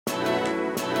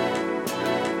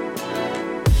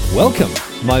Welcome,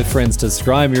 my friends, to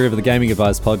Scry Me River, the Gaming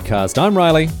Advice Podcast. I'm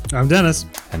Riley. I'm Dennis.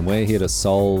 And we're here to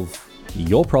solve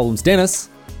your problems. Dennis,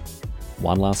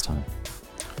 one last time.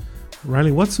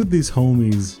 Riley, what's with these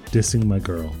homies dissing my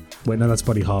girl? Wait, no, that's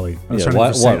Buddy Holly.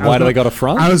 Why do they got a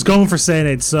front? I was going for Saying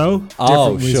It So.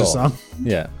 Oh, Weezer sure. Song.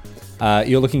 Yeah.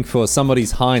 You're looking for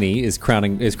somebody's hiney is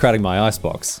crowding my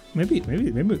icebox. Maybe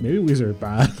Weezer are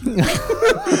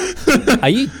bad. Are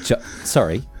you...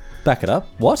 Sorry. Back it up.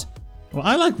 What? Well,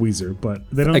 I like Weezer, but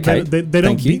they don't. Okay, They don't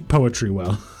thank you. beat poetry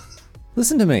well.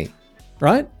 Listen to me,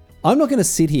 right? I'm not going to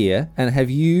sit here and have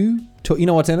you... You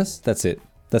know what, Dennis? That's it.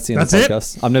 That's the end of the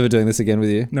podcast. I'm never doing this again with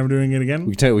you. Never doing it again?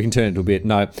 We can turn it into a bit.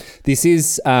 No, this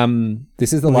is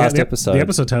the last episode. The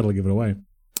episode title will give it away.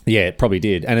 Yeah, it probably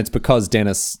did. And it's because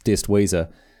Dennis dissed Weezer.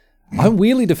 I'm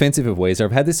weirdly defensive of Weezer.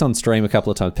 I've had this on stream a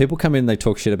couple of times. People come in and they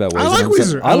talk shit about Weezer. I like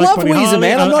Weezer. I love Buddy Weezer, Holly.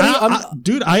 man.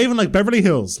 Dude, I even like Beverly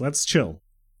Hills. Let's chill.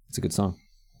 It's a good song.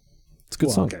 It's a good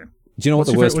Well, song. okay. Do you know what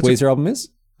the worst Weezer album is?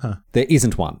 Huh. There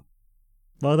isn't one.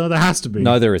 Well, no, there has to be.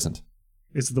 No, there isn't.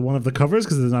 Is it the one of the covers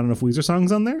because there's not enough Weezer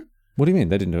songs on there? What do you mean?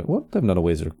 They didn't do it? What? They haven't done a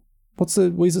Weezer. What's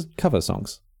the Weezer cover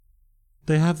songs?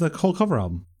 They have the whole cover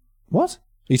album. What?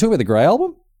 Are you talking about the Grey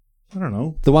album? I don't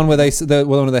know. The one where the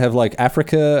one where they have like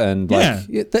Africa and like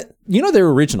you know they're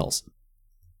originals.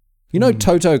 You know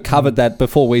Toto covered that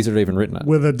before Weezer had even written it.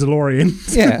 With a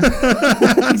DeLorean. Yeah.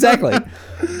 Exactly.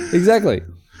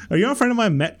 You know, a friend of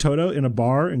mine met Toto in a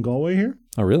bar in Galway here.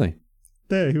 Oh, really?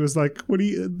 Yeah, he was like, "What do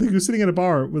you?" He was sitting at a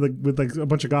bar with a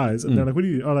bunch of guys, and they're like, "What do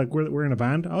you?" Oh, like we're in a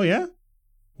band. Oh yeah.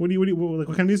 What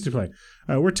kind of music do you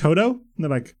play? We're Toto, and they're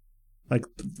like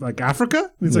Africa.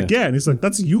 And he's like, yeah, and he's like,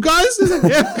 "That's you guys." He's like,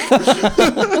 yeah.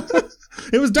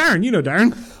 It was Darren. You know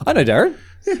Darren. I know Darren.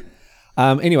 Yeah.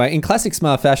 Anyway, in classic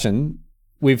smart fashion,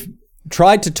 we've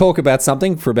tried to talk about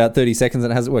something for about 30 seconds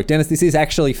and it hasn't worked. Dennis, this is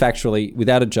actually factually,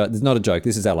 without a joke, it's not a joke,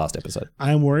 this is our last episode.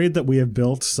 I'm worried that we have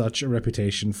built such a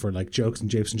reputation for like jokes and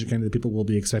japes and chicanery that people will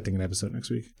be expecting an episode next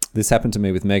week. This happened to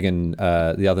me with Megan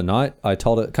the other night. I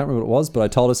told her, can't remember what it was, but I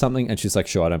told her something and she's like,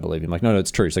 sure, I don't believe you. I'm like, no, it's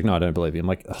true. She's like, no, I don't believe you. I'm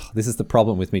like, this is the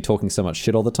problem with me talking so much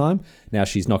shit all the time. Now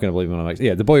she's not going to believe me when I'm like,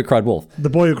 yeah, The Boy Who Cried Wolf. The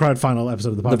Boy Who Cried final episode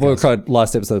of the podcast. The Boy Who Cried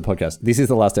last episode of the podcast. This is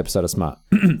the last episode of Smart.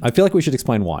 I feel like we should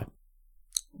explain why.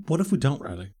 What if we don't,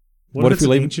 Riley? What if we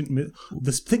leave?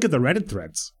 Think of the Reddit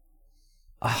threads.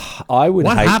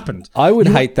 What happened? I would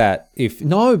hate that if it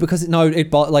would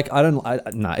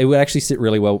actually sit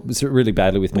really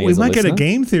badly with me. We as a might get a listener.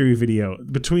 game theory video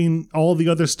between all the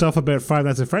other stuff about Five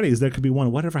Nights at Freddy's. There could be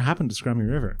one. Whatever happened to Scrammy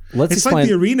River? It's like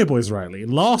the Arena Boys, Riley,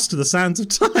 lost to the sands of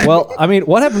time. Well, I mean,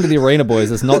 what happened to the Arena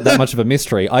Boys is not that much of a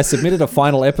mystery. I submitted a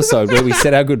final episode where we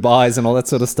said our goodbyes and all that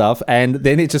sort of stuff, and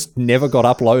then it just never got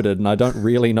uploaded, and I don't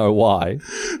really know why.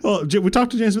 Well, we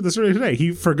talked to James about this earlier today.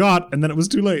 He forgot, and then it was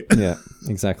too late. Yeah.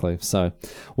 Exactly. So,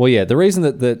 well, yeah, the reason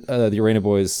that the Arena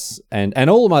Boys and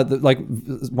all of my, like,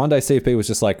 one day CFP was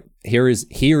just like, here is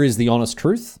the honest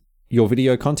truth. Your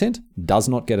video content does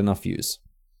not get enough views.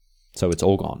 So it's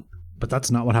all gone. But that's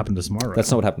not what happened to Smart. Right?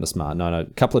 That's not what happened to Smart. No. A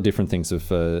couple of different things have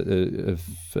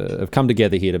come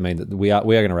together here to mean that we are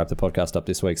going to wrap the podcast up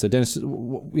this week. So Dennis,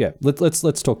 yeah,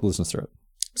 let's talk the listeners through it.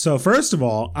 So first of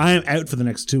all, I am out for the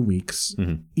next 2 weeks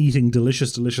eating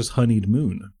delicious honeyed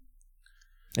moon.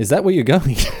 Is that where you're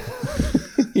going?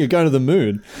 You're going to the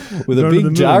moon with a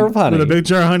big jar of honey. With a big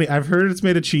jar of honey. I've heard it's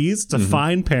made of cheese. It's a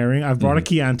fine pairing. I've brought a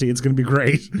Chianti. It's going to be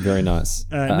great. Very nice.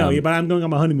 But I'm going on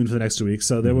my honeymoon for the next 2 weeks.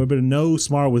 So there will be no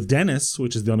Smar with Dennis,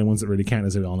 which is the only ones that really count,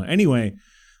 as we all know. Anyway,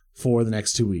 for the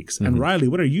next 2 weeks. And Riley,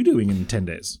 what are you doing in 10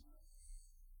 days?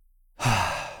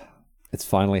 It's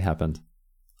finally happened.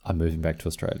 I'm moving back to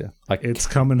Australia. It's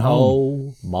coming home.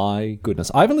 Oh my goodness!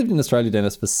 I haven't lived in Australia,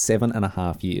 Dennis, for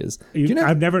 7.5 years. You know,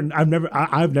 I've never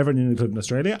nearly lived in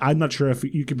Australia. I'm not sure if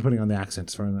you could be putting on the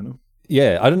accent as far as I know.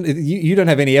 Yeah, I don't. You don't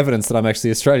have any evidence that I'm actually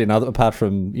Australian, apart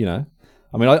from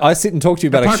I mean, I sit and talk to you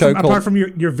about apart from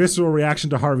your visceral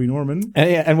reaction to Harvey Norman.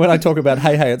 And when I talk about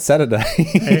hey, it's Saturday.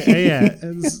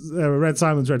 It's, Red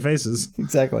Simon's Red Faces.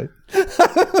 Exactly.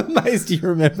 Amazed you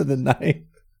remember the name.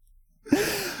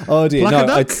 Oh dear!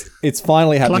 It's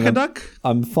finally happening. Pluck-a-duck?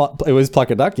 It was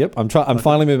Pluck-a-duck. Yep. I'm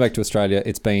finally moving back to Australia.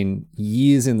 It's been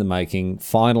years in the making.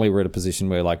 Finally, we're at a position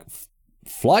where like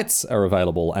flights are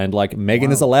available and like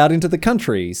Megan is allowed into the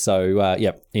country. So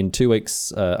in 2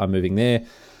 weeks I'm moving there. I'm gonna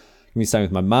be staying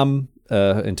with my mum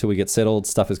until we get settled.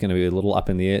 Stuff is going to be a little up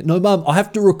in the air. No, Mum, I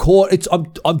have to record.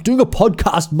 I'm doing a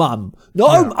podcast, Mum. No,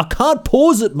 I can't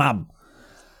pause it, Mum.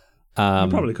 You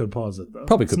probably could pause it though.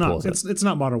 Probably could pause it. It's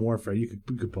not Modern Warfare. You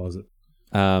could pause it.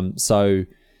 So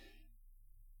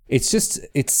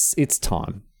it's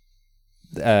time.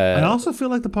 I also feel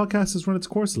like the podcast has run its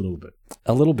course a little bit.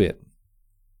 A little bit.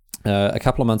 A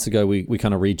couple of months ago, we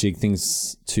kind of rejigged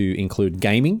things to include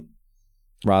gaming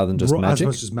rather than just Magic.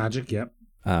 As much as Magic, yep.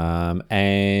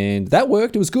 And that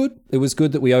worked. It was good. It was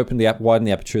good that we widened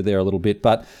the aperture there a little bit.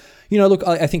 But, look,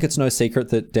 I think it's no secret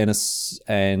that Dennis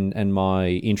and my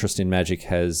interest in Magic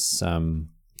has...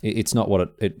 it's not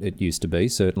what it used to be,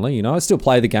 certainly. I still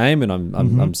play the game, and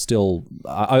I'm still...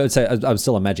 I would say I'm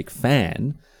still a Magic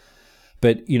fan.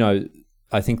 But,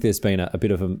 I think there's been a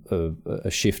bit of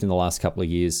a shift in the last couple of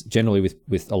years, generally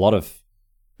with a lot of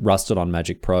rusted on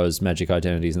Magic pros, Magic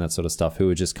identities and that sort of stuff, who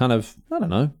are just kind of, I don't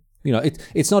know,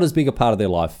 it's not as big a part of their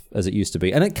life as it used to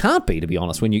be. And it can't be, to be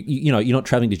honest, when you're not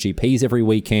traveling to GPs every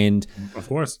weekend. Of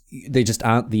course. There just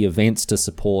aren't the events to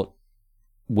support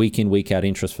week in, week out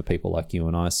interest for people like you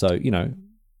and I. So,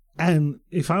 And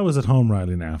if I was at home,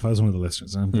 Riley, now, if I was one of the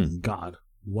listeners, I'm thinking, God,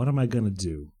 what am I going to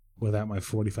do without my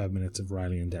 45 minutes of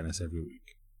Riley and Dennis every week?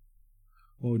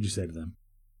 What would you say to them?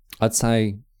 I'd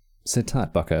say, sit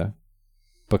tight, bucko,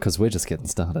 because we're just getting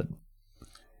started.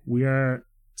 We are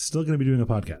still going to be doing a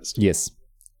podcast. Yes.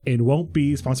 It won't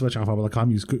be sponsored by ChannelFiber.com.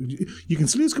 You can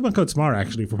still use coupon code SMAR,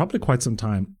 actually, for probably quite some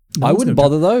time. I wouldn't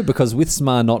bother, though, because with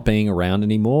SMAR not being around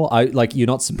anymore,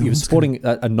 you're supporting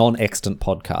a non-extant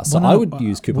podcast. So I would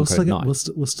use coupon code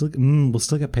NIGHT. We'll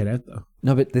still get paid out, though.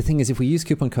 No, but the thing is, if we use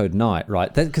coupon code NIGHT,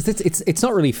 right, because it's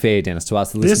not really fair, Dennis, to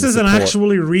ask the listeners. This is an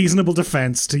actually reasonable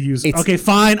defense to use. Okay,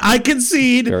 fine. I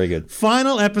concede. Very good.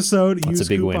 Final episode, That's use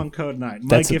coupon code NIGHT.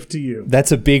 My gift to you.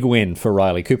 That's a big win for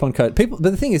Riley. Coupon code. People,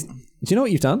 but the thing is, do you know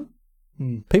what you've done?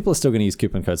 People are still going to use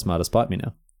coupon code SMAR despite me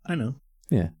now. I know.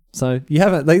 Yeah. So you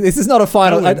haven't. This is not a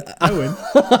final. I win.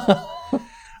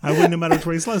 I win no matter which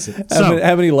way you slice it. So,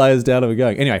 how many layers down are we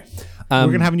going? Anyway, we're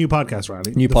going to have a new podcast,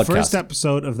 Riley. The first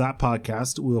episode of that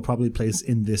podcast we will probably place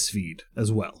in this feed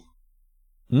as well.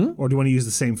 Or do you want to use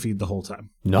the same feed the whole time?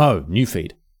 No, new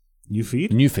feed. New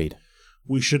feed? New feed.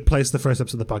 We should place the first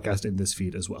episode of the podcast in this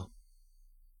feed as well.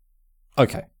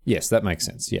 Okay. Yes, that makes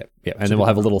sense. Yeah. Yeah. And then we'll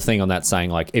have a little thing on that saying,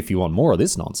 like, if you want more of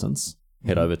this nonsense,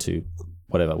 head over to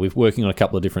whatever. We're working on a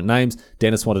couple of different names.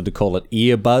 Dennis wanted to call it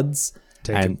earbuds.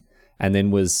 And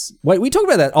then wait, we talked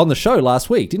about that on the show last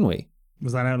week, didn't we?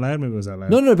 Was that out loud? Maybe it was out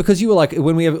loud. No, because you were like, if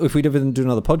we ever do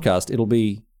another podcast, it'll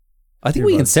be, I think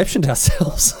we inceptioned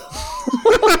ourselves.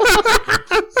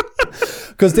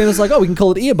 Because Dennis was like, we can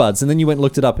call it earbuds. And then you went and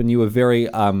looked it up and you were very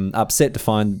upset to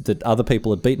find that other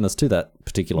people had beaten us to that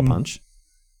particular punch.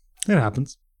 It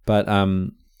happens. But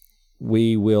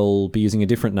we will be using a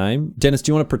different name. Dennis,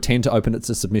 do you want to pretend to open it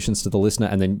to submissions to the listener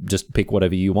and then just pick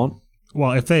whatever you want?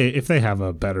 Well, if they have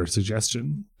a better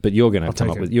suggestion. But you're going to come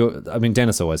up with...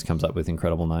 Dennis always comes up with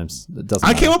incredible names. It doesn't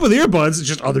I came up with earbuds, it's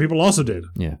just other people also did.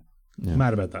 Yeah.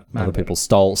 Mad about that. Other people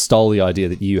stole the idea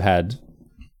that you had...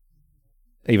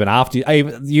 Even after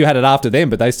you had it after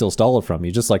them, but they still stole it from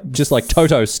you, just like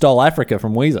Toto stole Africa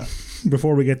from Weezer.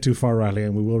 Before we get too far, Riley,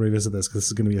 and we will revisit this because this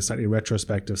is going to be a slightly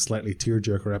retrospective, slightly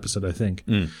tearjerker episode, I think.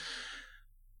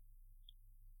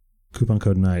 Coupon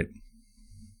code NIGHT,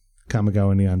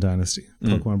 Kamigawa Neon Dynasty,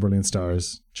 Pokemon Brilliant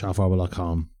Stars,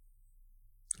 ChannelFiber.com.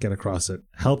 Get across it.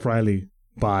 Help Riley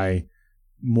buy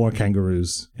more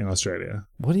kangaroos in Australia.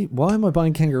 Why am I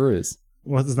buying kangaroos?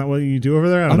 What, is that what you do over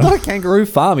there? I'm not a kangaroo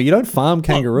farmer. You don't farm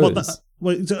kangaroos.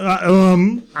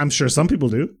 I'm sure some people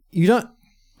do. You don't?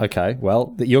 Okay,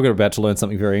 well, you're about to learn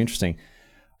something very interesting.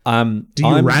 Do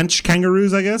you ranch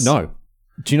kangaroos, I guess? No.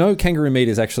 Do you know kangaroo meat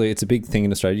is actually, it's a big thing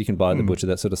in Australia. You can buy at the butcher,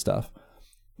 that sort of stuff.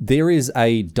 There is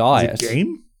a diet. Is it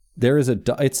game? There is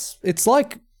it's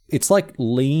like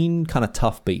lean, kind of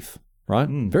tough beef, right?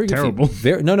 Very terrible.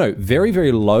 Very,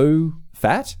 very low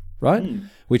fat, right?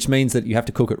 Which means that you have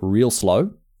to cook it real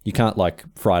slow. You can't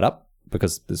fry it up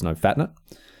because there's no fat in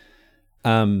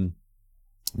it.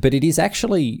 But it is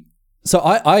actually... So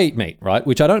I eat meat, right?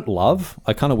 Which I don't love.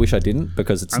 I kind of wish I didn't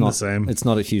because it's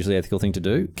not a hugely ethical thing to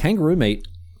do. Kangaroo meat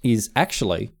is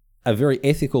actually a very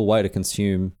ethical way to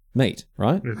consume meat,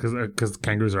 right? Because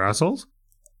kangaroos are assholes?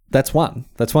 That's one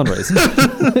reason.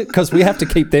 Because we have to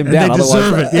keep them down. They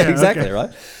deserve it. Yeah, exactly, okay.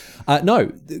 Right?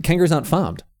 No, kangaroos aren't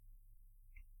farmed.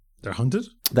 They're hunted?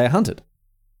 They're hunted.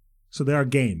 So they are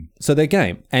game. So they're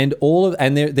game. And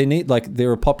they need,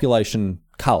 they're a population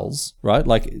culls, right?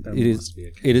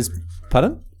 It is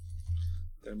pardon?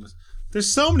 There's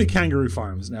so many kangaroo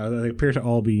farms now that they appear to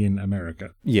all be in America.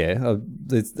 Yeah,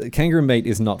 kangaroo meat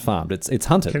is not farmed. It's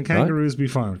hunted. Can kangaroos be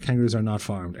farmed? Kangaroos are not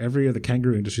farmed. Every year the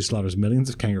kangaroo industry slaughters millions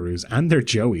of kangaroos and their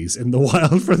joeys in the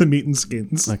wild for the meat and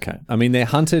skins. Okay. I mean, they're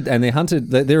hunted.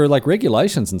 There are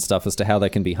regulations and stuff as to how they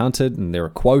can be hunted, and there are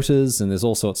quotas and there's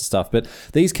all sorts of stuff. But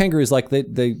these kangaroos,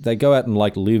 they go out and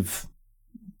live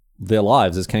their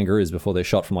lives as kangaroos before they're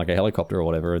shot from a helicopter or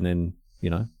whatever, and then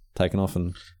taken off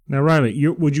and. Now, Riley,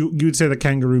 you'd say that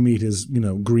kangaroo meat is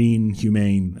green,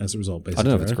 humane as a result, basically. I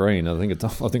don't know if it's green. I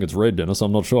think it's red, Dennis.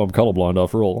 I'm not sure. I'm colorblind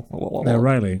after all. Now,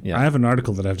 Riley, Yeah. I have an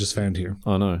article that I've just found here.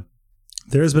 Oh no.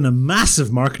 There has been a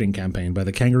massive marketing campaign by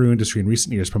the kangaroo industry in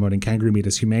recent years promoting kangaroo meat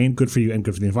as humane, good for you, and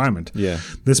good for the environment. Yeah.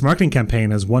 This marketing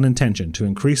campaign has one intention: to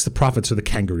increase the profits for the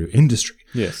kangaroo industry.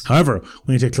 Yes. However,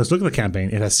 when you take a close look at the campaign,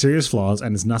 it has serious flaws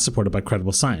and is not supported by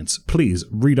credible science. Please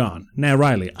read on. Now,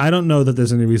 Riley, I don't know that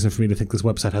there's any reason for me to think this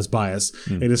website has bias.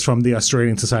 It is from the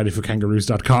Australian Society for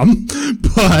Kangaroos.com.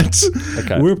 But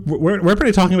Okay. we're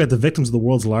pretty talking about the victims of the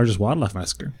world's largest wildlife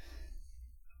massacre.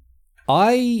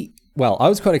 I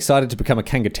was quite excited to become a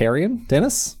kangatarian,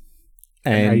 Dennis.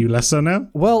 And are you less so now?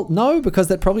 Well, no, because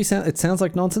that probably sounds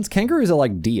like nonsense. Kangaroos are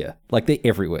like deer, like they're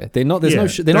everywhere. They're not.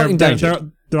 They're not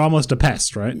endangered. They're almost a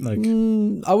pest, right? Like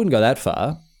I wouldn't go that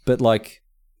far, but like,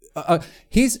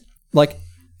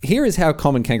 here is how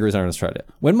common kangaroos are in Australia.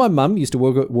 When my mum used to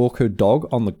walk her dog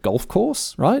on the golf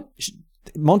course, right?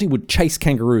 Monty would chase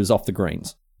kangaroos off the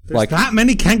greens. There's that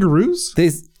many kangaroos?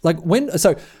 There's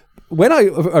when I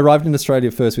arrived in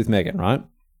Australia first with Megan, right?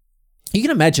 You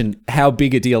can imagine how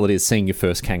big a deal it is seeing your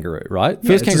first kangaroo, right?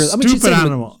 First it's kangaroo. a stupid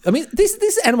animal.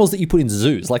 These are animals that you put in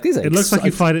zoos. Like these are. It looks like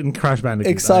you fight it in Crash Bandicoot.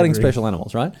 Exciting special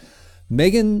animals, right?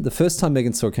 Megan, the first time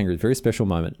Megan saw a kangaroo, very special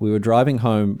moment. We were driving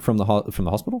home from the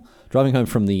hospital, driving home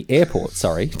from the airport,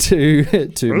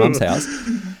 to Mum's house,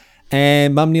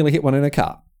 and Mum nearly hit one in her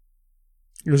car.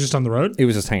 It was just on the road? It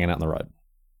was just hanging out on the road.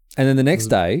 And then the next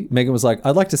day, Megan was like,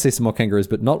 I'd like to see some more kangaroos,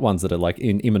 but not ones that are like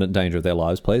in imminent danger of their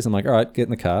lives, please. I'm like, all right, get in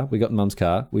the car. We got in Mum's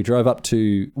car. We drove up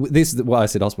to, this is why I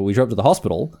said hospital. We drove to the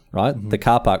hospital, right? Mm-hmm. The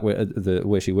car park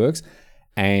where she works.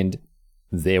 And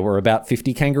there were about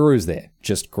 50 kangaroos there,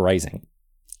 just grazing.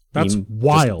 That's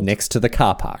wild. Just next to the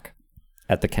car park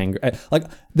at the kangaroo. Like,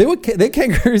 there were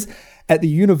kangaroos at the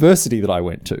university that I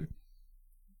went to.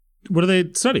 What do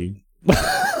they study?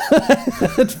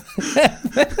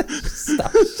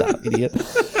 Shut up, idiot.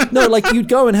 No, like you'd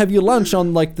go and have your lunch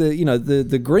on like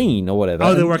the green or whatever.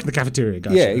 Oh, they work in the cafeteria.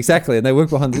 Gotcha. Yeah, exactly. And they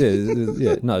work behind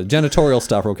janitorial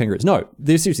staff are all kangaroos. No,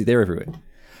 they're everywhere.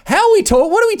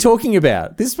 What are we talking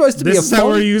about? This is supposed to be This is how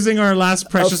we're using our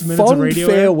last precious minutes of radio.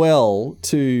 Farewell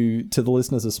to the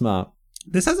listeners of Smart.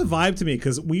 This has a vibe to me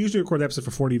because we usually record the episode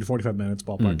for 40 to 45 minutes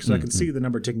ballpark, so I can see the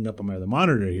number ticking up on my other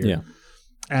monitor here. Yeah.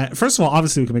 First of all,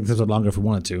 obviously we can make this episode longer if we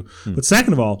wanted to. But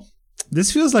second of all,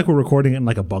 this feels like we're recording it in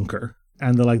like a bunker,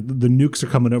 and the nukes are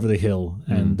coming over the hill,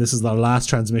 and this is the last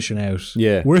transmission out.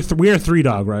 Yeah, we are Three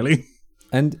Dog, Riley.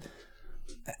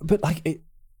 But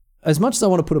as much as I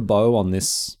want to put a bow on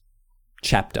this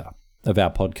chapter of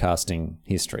our podcasting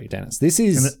history, Dennis, this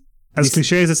is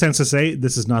cliche as it sounds to say.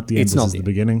 This is not the end. This is the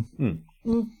beginning.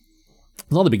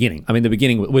 It's not the beginning. I mean, the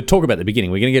beginning. We'll talk about the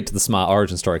beginning. We're going to get to the Smart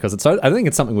origin story because I don't think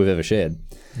it's something we've ever shared.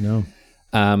 No.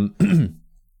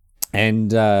 And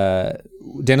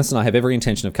Dennis and I have every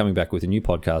intention of coming back with a new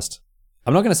podcast.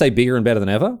 I'm not going to say bigger and better than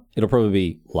ever. It'll probably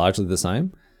be largely the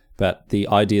same. But the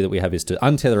idea that we have is to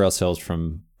untether ourselves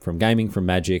from gaming, from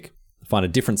Magic, find a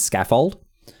different scaffold.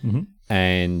 Mm-hmm.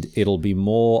 And it'll be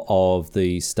more of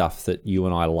the stuff that you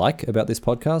and I like about this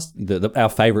podcast, our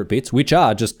favorite bits, which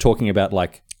are just talking about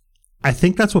like... I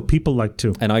think that's what people like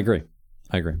too. And I agree.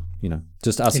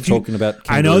 Just us talking about...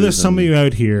 I know there's some of you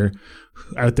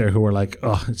out there who are like,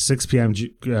 oh, it's 6 p.m.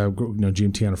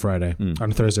 GMT on a Friday,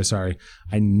 on a Thursday, sorry.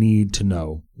 I need to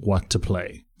know what to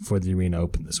play for the Arena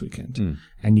Open this weekend.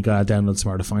 And you got to download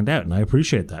Smart to find out. And I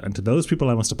appreciate that. And to those people,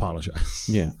 I must apologize.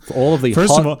 Yeah. For all of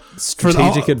the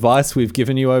strategic advice we've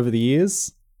given you over the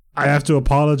years. I have to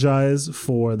apologize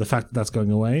for the fact that that's going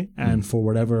away and for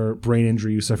whatever brain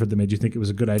injury you suffered that made you think it was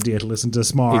a good idea to listen to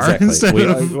Smart.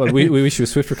 Exactly. We wish you a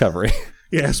swift recovery.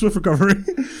 Yeah, swift recovery.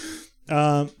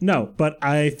 No, but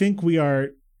I think we are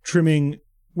trimming.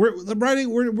 We're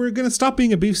going to stop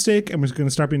being a beefsteak and we're going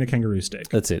to start being a kangaroo steak.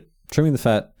 That's it. Trimming the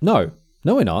fat. No,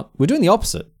 we're not. We're doing the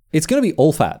opposite. It's going to be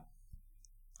all fat.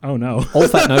 Oh, no. All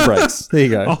fat, no breaks. There you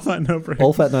go. All fat, no breaks.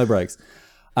 All fat, no breaks.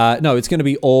 No, it's going to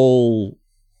be all...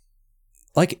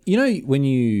 Like, when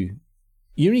you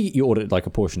order like a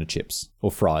portion of chips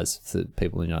or fries for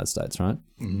people in the United States, right?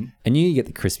 Mm-hmm. And you get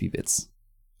the crispy bits.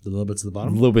 The little bits at the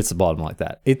bottom? Little bits at the bottom like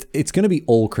that. It's going to be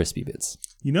all crispy bits.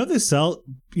 They sell,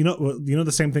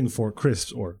 the same thing for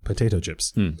crisps or potato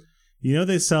chips.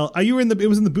 They sell, it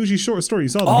was in the bougie store. You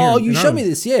saw them here. Oh, you showed me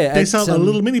this, yeah. They sell a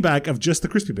little mini bag of just the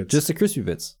crispy bits. Just the crispy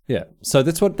bits, yeah. So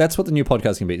that's what the new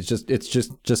podcast can be. It's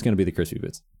just going to be the crispy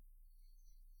bits.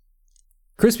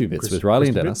 Crispy bits with Riley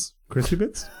and Dennis. Crispy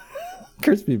bits?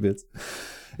 Crispy bits.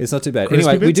 It's not too bad. Crispy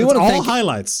anyway, bits, we do want to thank... all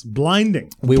highlights.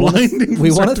 Blinding. We want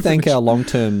to thank our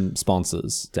long-term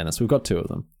sponsors, Dennis. We've got 2 of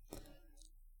them.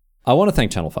 I want to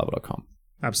thank channelfiber.com.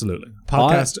 Absolutely.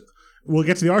 Podcast. We'll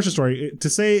get to the Archer story. To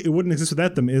say it wouldn't exist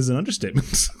without them is an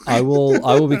understatement. I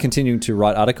will be continuing to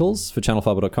write articles for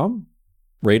channelfiber.com.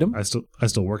 Read them. I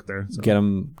still work there. So. Get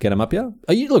them up here.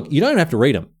 Look, you don't have to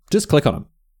read them. Just click on them,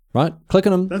 right? Click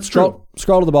on them. That's true.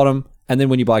 Scroll to the bottom, and then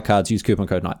when you buy cards, use coupon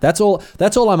code NIGHT.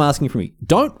 That's all I'm asking from you.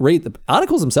 Don't read the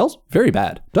articles themselves. Very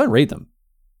bad. Don't read them,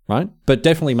 right? But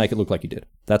definitely make it look like you did.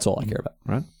 That's all I care about,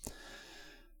 right?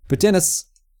 But Dennis,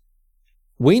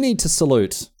 we need to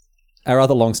salute our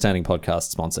other long-standing podcast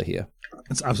sponsor here.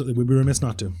 It's absolutely, we'd be remiss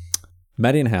not to.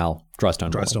 Maddie and Hal,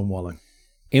 Drystone Walling.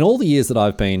 In all the years that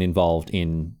I've been involved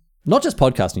in, not just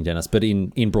podcasting, Dennis, but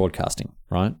in broadcasting,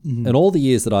 right? Mm-hmm. In all the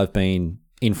years that I've been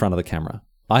in front of the camera,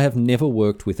 I have never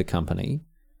worked with a company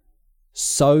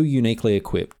so uniquely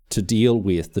equipped to deal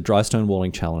with the Drystone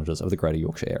Walling challenges of the Greater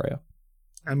Yorkshire area.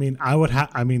 I mean,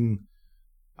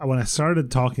 when I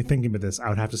started thinking about this, I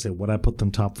would have to say, would I put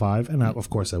them top 5? And of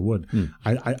course I would. And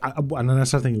then I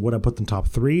started thinking, would I put them top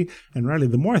 3? And really,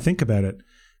 the more I think about it,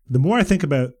 the more I think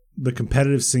about the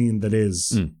competitive scene that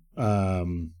is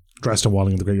Drystone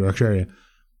Walling in the Greater Yorkshire area,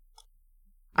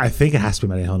 I think it has to be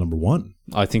Maddie Hal number 1.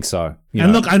 I think so.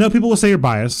 Look, I know people will say you're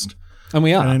biased. And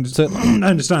we are. I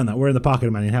understand that. We're in the pocket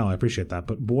of Maddie Hal. I appreciate that.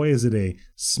 But boy, is it a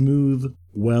smooth,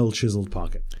 well-chiseled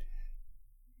pocket.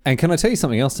 And can I tell you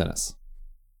something else, Dennis?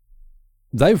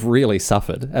 They've really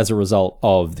suffered as a result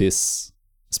of this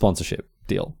sponsorship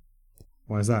deal.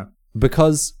 Why is that?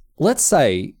 Because let's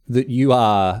say that you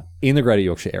are in the Greater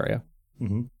Yorkshire area.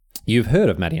 Mm-hmm. You've heard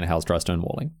of Maddie and Hal's Drystone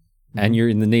Walling, and you're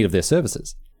in the need of their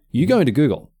services. You go into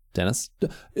Google, Dennis. Do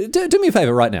me a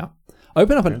favor right now.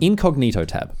 Open up an incognito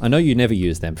tab. I know you never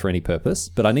use them for any purpose,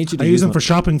 but I need you to use them for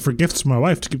shopping for gifts for my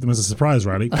wife to keep them as a surprise,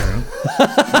 Riley.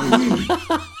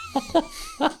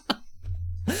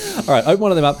 All right, open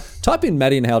one of them up. Type in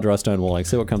Maddie and Hal Drystone Walling.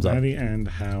 See what comes up. Maddie and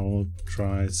Hal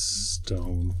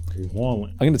Drystone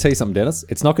Walling. I'm going to tell you something, Dennis.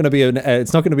 It's not going to be a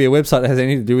website that has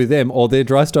anything to do with them or their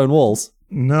Drystone walls.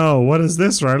 No, what is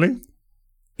this, Riley?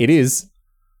 It is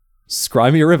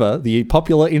Scrimey River, the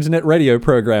popular internet radio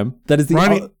program. That is the.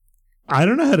 Riley, I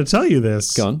don't know how to tell you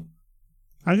this. Go on.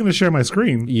 I'm going to share my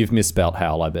screen. You've misspelled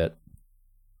Hal, I bet.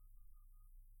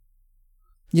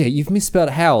 Yeah, you've misspelled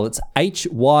Howell. It's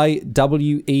H-Y-W-E-L.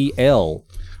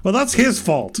 Well, that's his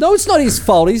fault. No, it's not his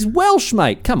fault. He's Welsh,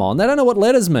 mate. Come on, they don't know what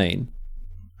letters mean.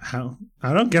 How?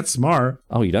 I don't get smart.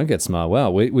 Oh, you don't get smart.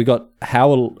 Wow, we got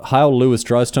Howell Lewis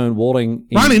Drystone Walling.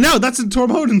 Ronnie, no, that's in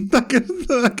Todmorden.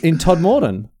 In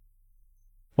Todmorden.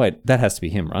 Wait, that has to be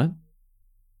him, right?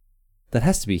 That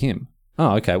has to be him.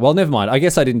 Oh, okay. Well, never mind. I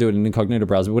guess I didn't do it in an incognito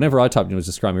browser, but whenever I typed in, it was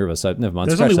just Scrimey River, so never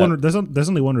mind. There's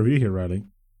only one review here, Riley.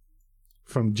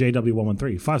 From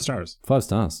JW113, 5 stars. 5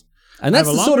 stars. And that's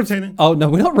the sort of... Oh, no,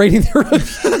 we're not reading the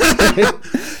review.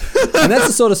 And that's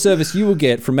the sort of service you will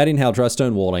get from Maddie and Hal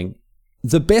Drystone Walling,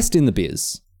 the best in the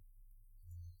biz.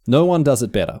 No one does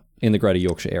it better in the Greater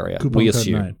Yorkshire area. We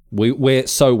assume.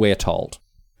 We're told.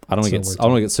 I don't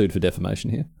want to get sued for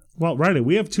defamation here. Well, Riley,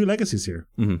 we have 2 legacies here.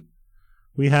 Mm-hmm.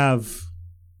 We have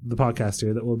the podcast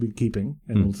here that we'll be keeping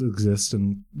and will exist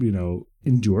and,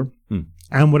 endure.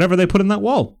 And whatever they put in that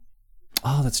wall.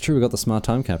 Oh, that's true. We got the smart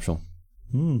time capsule.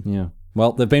 Yeah.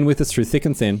 Well, they've been with us through thick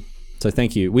and thin. So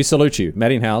thank you. We salute you,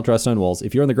 Maddie and Hal, Drystone Walls.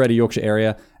 If you're in the Greater Yorkshire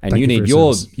area and you need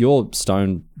your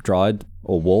stone dried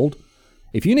or walled,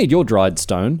 if you need your dried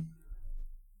stone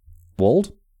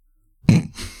walled, you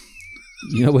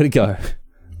know where to go.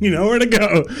 You know where to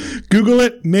go. Google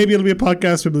it. Maybe it'll be a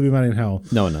podcast. Maybe it'll be Maddie and Hal.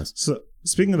 No one knows. So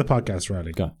speaking of the podcast,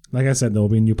 Riley, go. Like I said, there will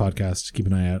be a new podcast. Keep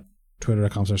an eye out.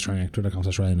 Twitter.com/Triangle,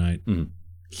 Twitter.com/RileyKnight. Mm-hmm.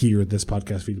 Here, this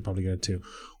podcast feed, you'll probably get it too.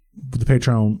 The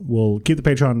Patreon, we'll keep the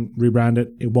Patreon, rebrand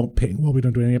it. It won't pay. Well, we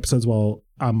don't do any episodes while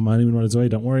I'm on even Zoe.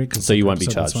 Don't worry. So you won't be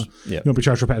charged. Yep. You won't be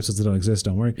charged for episodes that don't exist.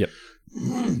 Don't worry. Yep.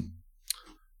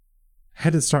 How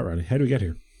did it start, Riley? How did we get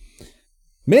here?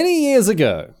 Many years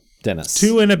ago, Dennis.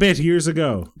 2 and a bit years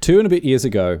ago. 2 and a bit years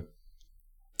ago,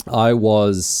 I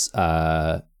was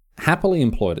happily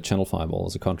employed at Channel Fireball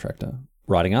as a contractor,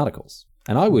 writing articles.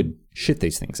 And I would shit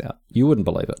these things out. You wouldn't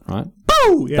believe it, right?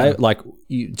 Boo! Yeah.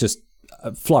 Just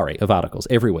a flurry of articles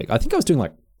every week. I think I was doing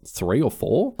like 3 or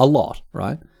 4. A lot,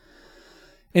 right?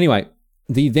 Anyway,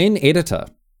 the then editor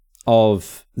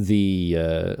of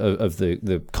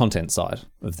the content side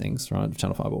of things, right, of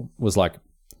Channel Fireball, was like,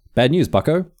 bad news,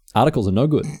 bucko. Articles are no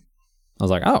good. I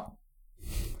was like, oh,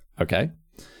 okay.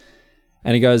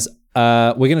 And he goes,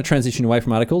 we're going to transition away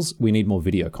from articles. We need more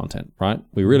video content, right?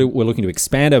 We're looking to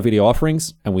expand our video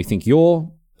offerings, and we think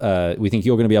you're going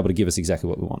to be able to give us exactly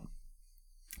what we want.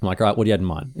 I'm like, all right, what do you have in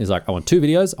mind? He's like, I want 2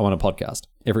 videos. I want a podcast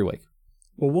every week.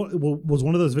 Well, was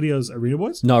one of those videos Arena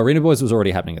Boys? No, Arena Boys was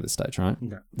already happening at this stage, right?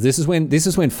 Okay. This is when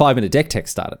 5-minute deck tech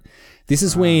started. This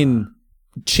is when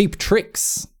Cheap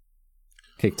Tricks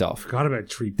kicked off. Forgot about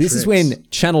Treat This is Tricks. when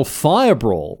Channel Fire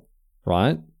Brawl,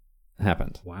 right,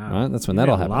 happened. Wow. Right? That's when You that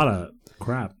all made happened. A lot of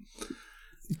crap.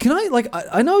 Can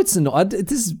I know it's not,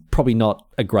 this is probably not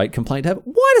a great complaint to have.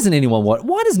 Why doesn't anyone watch?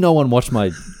 Why does no one watch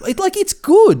my, it's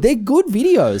good. They're good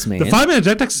videos, man. The 5-minute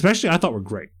deck techs especially, I thought were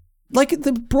great. Like,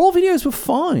 the Brawl videos were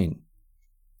fine.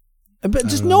 But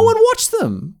just no one watched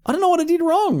them. I don't know what I did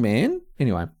wrong, man.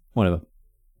 Anyway, whatever.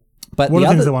 But One the of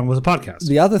the things other, I wanted was a podcast.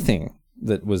 the other thing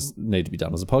that needed to be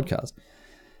done was a podcast.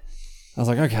 I was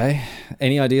like, okay,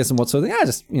 any ideas on what sort of thing?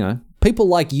 Just, people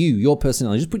like you, your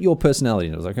personality. Just put your personality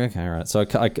in it. I was like, okay, all right. So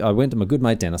I went to my good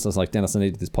mate, Dennis. I was like, Dennis, I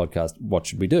needed this podcast. What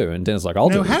should we do? And Dennis was like, I'll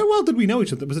do Now, it. how well did we know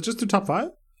each other? Was it just through top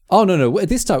 5? Oh, no. At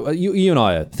this time, you and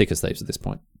I are thick as thieves at this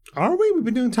point. Are we? We've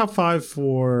been doing top 5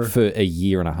 for A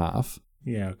year and a half.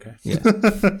 Yeah, okay.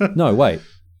 No, wait.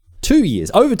 2 years.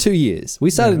 Over 2 years. We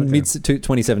started in okay.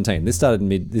 mid-2017. This started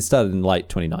in late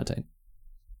 2019.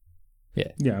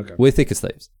 Yeah. Yeah, okay. We're thick as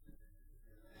thieves.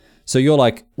 So you're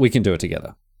like, we can do it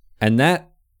together. And that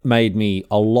made me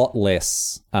a lot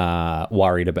less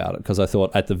worried about it, because I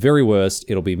thought at the very worst,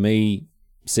 it'll be me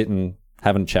sitting,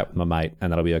 having a chat with my mate,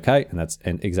 and that'll be okay. And that's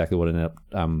exactly what it ended up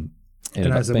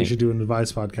And I said we should do an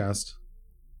advice podcast.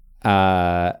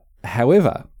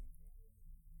 However,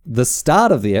 the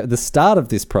start of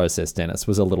this process, Dennis,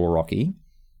 was a little rocky.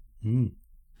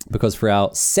 Because for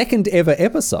our second ever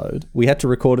episode, we had to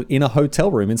record it in a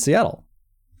hotel room in Seattle.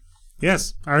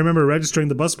 Yes, I remember registering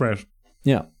the bus spread.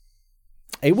 Yeah.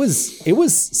 It was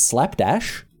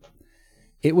slapdash.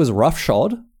 It was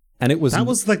roughshod, and it was That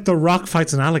was like The Rock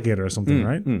fights an alligator or something,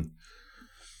 right?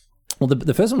 well.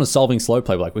 The first one was solving slow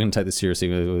play. Like, we're going to take this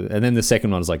seriously, and then the second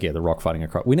one was like, The Rock fighting a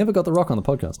croc. We never got The Rock on the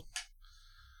podcast.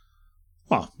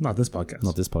 Well, not this podcast.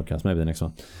 Not this podcast. Maybe the next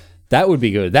one. That would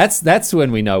be good. That's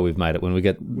when we know we've made it. When we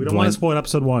get We don't want to spoil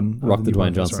episode 1. of Rock the new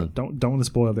Dwayne podcast, Johnson. right? Don't want to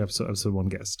spoil the episode 1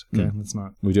 guest. Okay, that's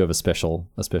not. We do have a special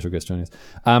guest joining us.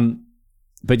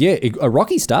 But yeah, a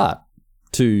rocky start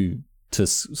to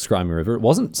Scrimey River. It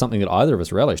wasn't something that either of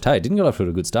us relished. Hey, it didn't get off to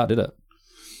a good start, did it?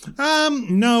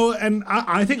 No, and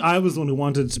I think I was the one who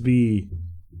wanted to be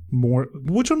more.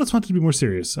 Which one of us wanted to be more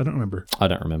serious? I don't remember. I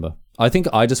don't remember. I think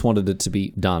I just wanted it to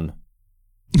be done.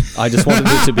 I just wanted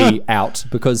it to be out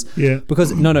because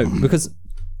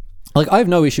like, I have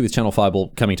no issue with Channel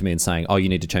Fireball coming to me and saying, "Oh, you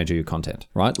need to change all your content,"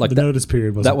 right? Like, The notice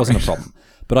period that wasn't a problem.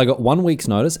 But I got 1 week's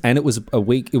notice, and it was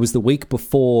the week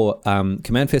before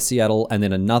Command Fest Seattle, and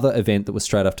then another event that was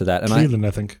straight after that. And Cleveland,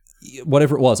 I think.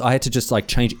 whatever it was, I had to just like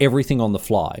change everything on the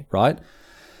fly, right?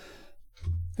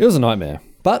 It was a nightmare.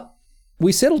 But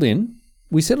we settled in.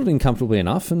 We settled in comfortably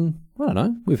enough, and I don't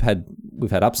know. We've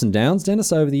had ups and downs,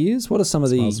 Dennis, over the years. What are some of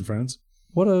Smiles and friends.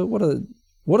 what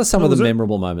are some of the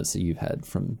memorable moments that you've had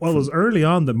from? Well, it was early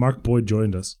on that Mark Boyd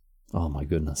joined us. Oh my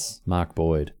goodness, Mark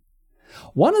Boyd.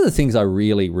 One of the things I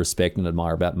really respect and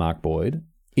admire about Mark Boyd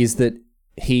is that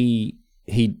he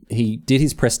did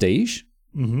his Prestige,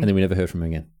 and then we never heard from him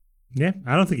again. Yeah,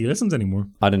 I don't think he listens anymore.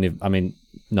 I mean,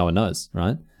 no one knows,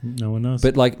 right? No one knows.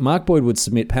 But like, Mark Boyd would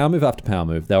submit power move after power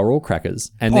move. They were all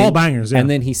crackers. And All then, bangers, yeah. And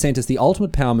then he sent us the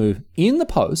ultimate power move in the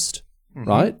post,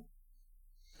 right?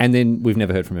 And then we've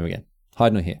never heard from him again.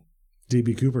 Hide nor hear.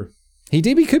 DB Cooper. He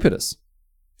DB Coopered us.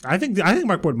 I think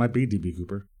Mark Boyd might be DB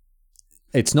Cooper.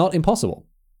 It's not impossible.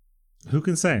 Who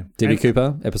can say? DB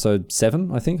Cooper, episode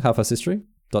 7, I think,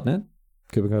 halfashistory.net.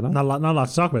 Cooper Code. Not a lot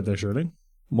to talk about there, surely.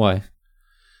 Why?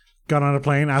 Got on a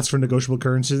plane, asked for negotiable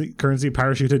currency,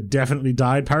 parachuted, definitely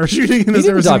died parachuting in He his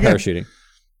didn't die again. parachuting.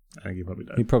 I think he probably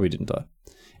died. He probably didn't die.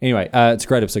 Anyway, it's a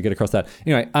great episode. Get across that.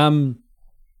 Anyway,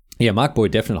 yeah, Mark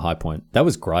Boyd, definitely a high point. That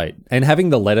was great. And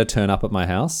having the letter turn up at my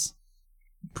house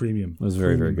Premium. was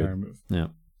very, very good. power move. Yeah.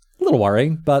 A little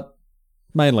worrying, but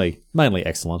mainly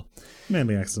excellent.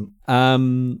 Mainly excellent.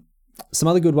 Some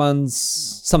other good ones.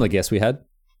 Some of the guests we had.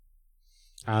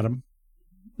 Adam.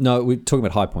 No, we're talking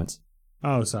about high points.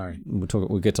 Oh, sorry.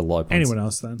 We'll get to low points. Anyone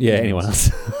else then? Yeah, anyone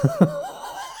else.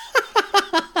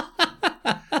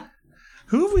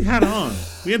 Who have we had on?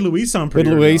 We had Luis on We pretty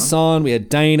had early Luis on. We had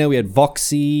Dana. We had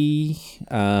Voxy.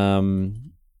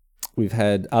 We've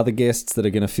had other guests that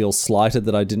are going to feel slighted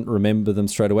that I didn't remember them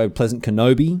straight away. Pleasant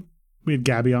Kenobi. We had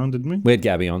Gabby on, didn't we? We had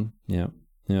Gabby on. Yeah.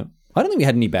 I don't think we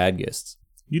had any bad guests.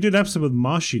 You did an episode with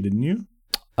Moshi, didn't you?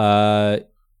 That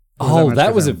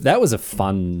was a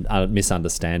fun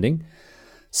misunderstanding.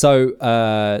 So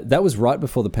that was right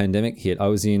before the pandemic hit. I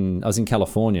was in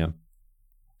California,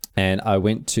 and I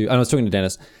was talking to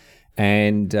Dennis,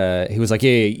 and he was like,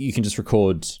 "Yeah, you can just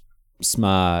record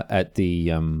Smar at the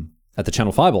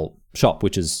Channel Fireball shop,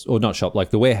 which is, or not shop,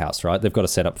 like the warehouse, right? They've got a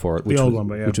setup for it,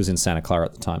 which was in Santa Clara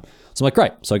at the time. So I'm like,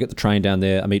 great. So I get the train down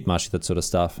there. I meet Marshy, that sort of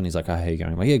stuff, and he's like, "Oh, how you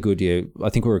going?" I'm like, "Yeah, good. Yeah, I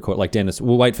think we'll record." Like Dennis,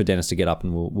 we'll wait for Dennis to get up,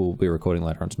 and we'll be recording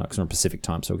later on tonight because we're on Pacific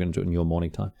time, so we're going to do it in your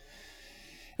morning time.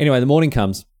 Anyway, the morning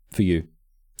comes for you.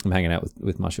 I'm hanging out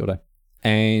with Marshy all day.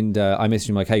 And I messaged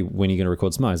him like, "Hey, when are you going to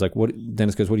record Smar?" He's like, "What?"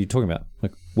 Dennis goes, "What are you talking about?" I'm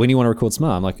like, "When do you want to record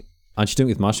Smar?" I'm like, "Aren't you doing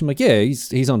it with Marshy?" I'm like, "Yeah,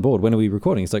 he's on board. When are we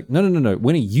recording?" He's like, No.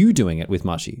 When are you doing it with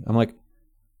Marshy? I'm like,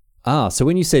 so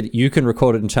when you said you can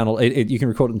record it in you can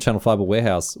record it in Channel Fireball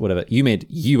Warehouse, whatever, you meant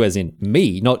you as in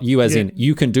me, not you as in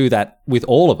you can do that with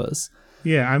all of us.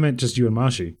 Yeah, I meant just you and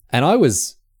Marshy. And I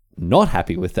was not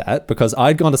happy with that because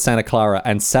I'd gone to Santa Clara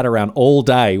and sat around all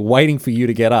day waiting for you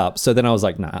to get up. So then I was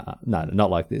like, no, not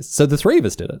like this. So the three of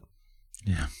us did it.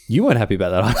 Yeah. You weren't happy about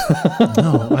that.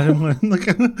 No, I didn't want. Like,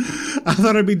 I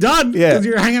thought it'd be done because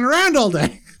you're hanging around all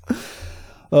day.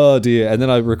 Oh dear! And then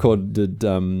I recorded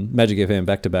Magic FM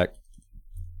back to back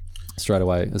straight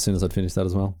away as soon as I'd finished that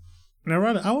as well. Now,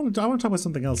 Ryan, I want to talk about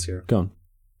something else here. Go on.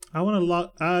 I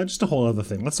want to just a whole other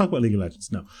thing. Let's talk about League of Legends.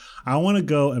 No, I want to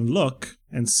go and look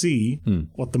and see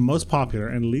what the most popular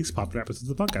and least popular episodes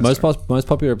of the podcast are. Most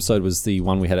popular episode was the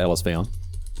one we had LSV on.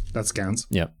 That scans.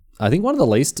 Yeah. I think one of the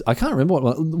least, I can't remember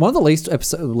one of the least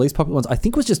popular ones, I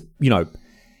think was just,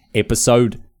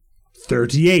 episode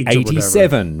 38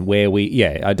 87 where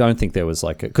I don't think there was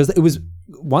because it was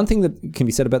one thing that can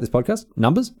be said about this podcast,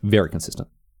 numbers, very consistent.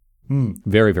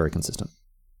 Very, very consistent.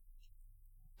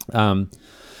 But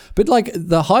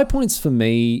the high points for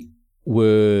me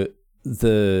were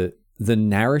the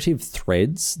narrative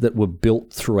threads that were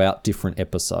built throughout different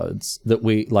episodes that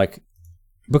we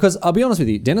because I'll be honest with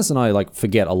you, Dennis and I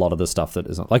forget a lot of the stuff that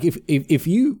isn't if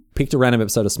you picked a random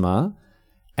episode of Smar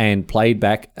and played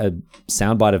back a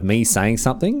soundbite of me saying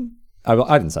something, I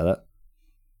didn't say that.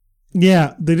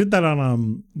 Yeah, they did that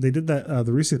on the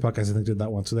Reese's podcast. I think did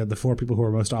that one. So they had the 4 people who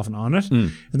were most often on it,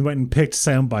 and they went and picked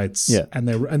sound bites. Yeah. and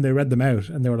they read them out,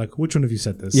 and they were like, "Which one of you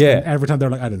said this?" Yeah, and every time they're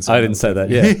like, "I didn't say that."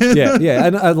 Yeah,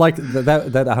 and I like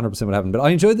that 100% would happen. But I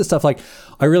enjoyed the stuff.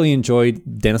 I really enjoyed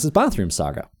Dennis's bathroom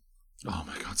saga. Oh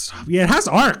my god, stop! Yeah, it has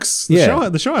arcs.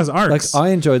 The show has arcs. I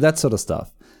enjoyed that sort of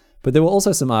stuff, but there were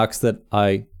also some arcs that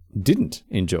I didn't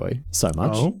enjoy so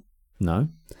much. Oh. No.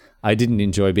 I didn't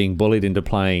enjoy being bullied into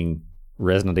playing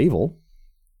Resident Evil.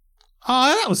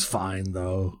 Oh, that was fine,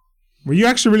 though. Were you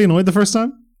actually really annoyed the first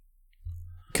time?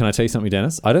 Can I tell you something,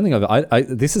 Dennis? I don't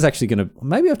think this is actually going to...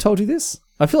 Maybe I've told you this.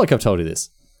 I feel like I've told you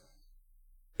this.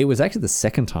 It was actually the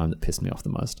second time that pissed me off the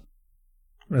most.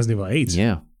 Resident Evil 8?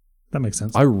 Yeah. That makes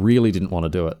sense. I really didn't want to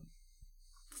do it.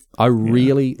 I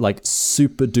really,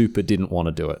 super duper didn't want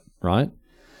to do it, right?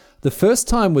 The first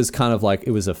time was kind of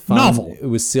it was a fun, novel. It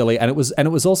was silly, and it was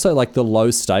also the low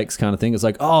stakes kind of thing. It's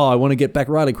I want to get back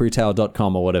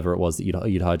RileyCrewTower.com or whatever it was that you'd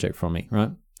hijacked from me,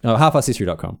 right?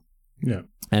 Halfasshistory.com. Yeah.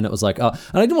 And it was and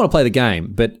I didn't want to play the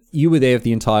game, but you were there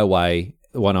the entire way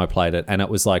when I played it, and it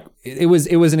was it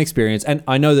was an experience, and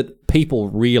I know that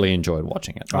people really enjoyed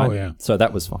watching it, right? Oh yeah. So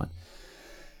that was fine.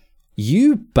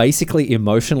 You basically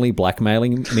emotionally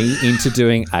blackmailing me into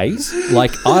doing 8.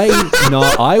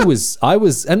 I was,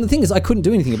 and the thing is, I couldn't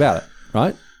do anything about it,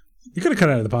 right? You could have cut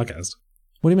it out of the podcast.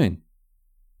 What do you mean?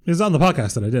 It was on the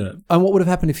podcast that I did it. And what would have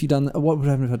happened if you done? What would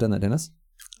have happened if I'd done that, Dennis?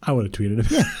 I would have tweeted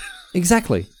it. Yeah,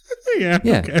 exactly. Yeah.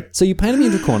 Okay. So you painted me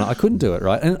into a corner. I couldn't do it,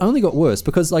 right? And it only got worse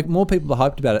because more people were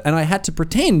hyped about it, and I had to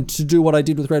pretend to do what I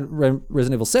did with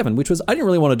Resident Evil 7, which was I didn't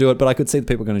really want to do it, but I could see that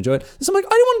people were going to enjoy it. So I'm I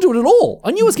didn't want to do it at all.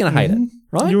 I knew I was going to hate it,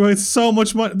 right? You were so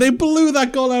much money. They blew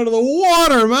that goal out of the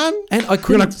water, man. And I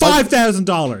couldn't. You're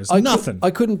 $5,000. Nothing.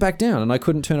 I couldn't back down, and I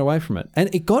couldn't turn away from it.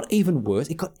 And it got even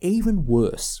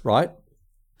worse. Right?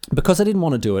 Because I didn't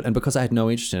want to do it, and because I had no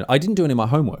interest in it, I didn't do any of my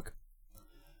homework.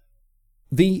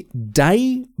 The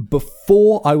day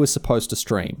before I was supposed to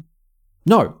stream,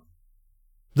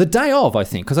 the day of, I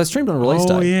think, because I streamed on release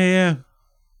day. Oh, yeah.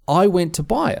 I went to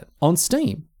buy it on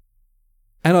Steam,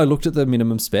 and I looked at the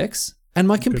minimum specs, and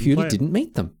my computer didn't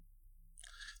meet them.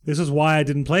 This is why I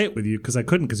didn't play it with you, because I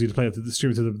couldn't, because you'd play it through the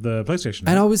stream to the PlayStation.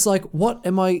 And I was like, what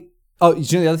am I... Oh,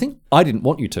 you know the other thing? I didn't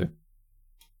want you to.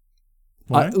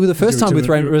 The first time with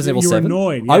Resident Evil 7,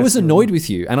 annoyed. Yes, I was annoyed with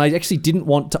you, and I actually didn't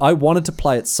want to. I wanted to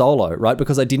play it solo, right?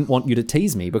 Because I didn't want you to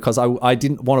tease me, because I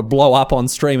didn't want to blow up on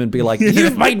stream and be like,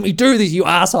 "You've made me do this, you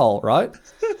asshole!" Right?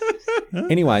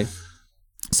 Anyway,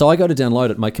 so I go to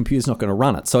download it. My computer's not going to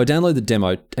run it, so I download the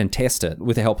demo and test it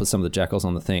with the help of some of the jackals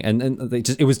on the thing, and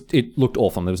it looked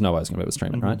awful. There was no way I was going to be able to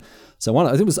stream it, right? So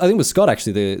I think it was Scott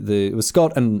actually. It was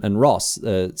Scott and Ross.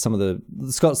 Some of the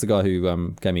Scott's the guy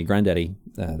who gave me Granddaddy.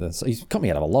 He's got me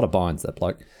out of a lot of binds, that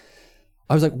bloke.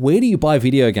 I was like, where do you buy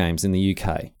video games in the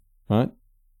UK? Right?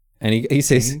 And he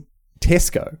says,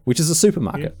 Tesco, which is a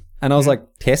supermarket. Yeah. And I was like,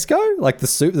 Tesco? Like the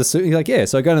he's like, yeah.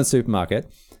 So I go to the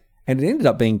supermarket and it ended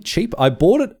up being cheap. I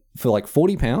bought it for like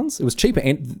 £40. It was cheaper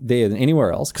there than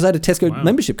anywhere else because I had a Tesco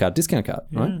membership card, discount card,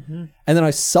 right? Yeah. And then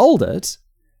I sold it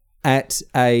at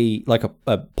a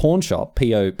pawn shop,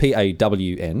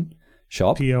 PAWN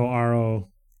shop. PORO.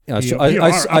 A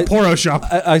Poro shop.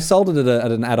 I sold it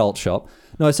at an adult shop.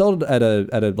 No, I sold it at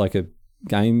a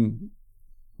game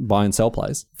buy and sell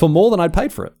place for more than I'd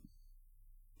paid for it.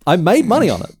 I made money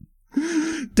on it.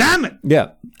 Damn it!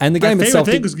 Yeah, and the game itself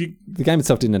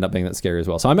didn't end up being that scary as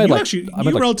well. So I made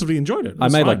relatively enjoyed it. I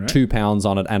made like £2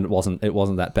 on it, and it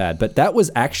wasn't that bad. But that was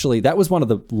one of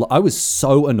the. I was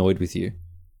so annoyed with you.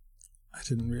 I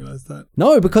didn't realize that.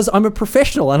 No, because I'm a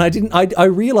professional, and I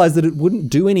realized that it wouldn't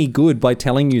do any good by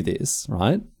telling you this,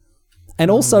 right? And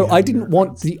also, I didn't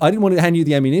want to hand you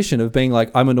the ammunition of being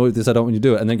like, I'm annoyed with this, I don't want you to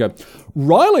do it, and then go,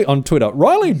 Riley on Twitter.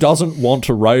 Riley doesn't want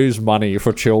to raise money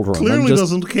for children. Clearly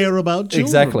doesn't care about children.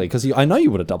 Exactly, because I know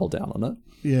you would have doubled down on it.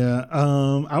 Yeah,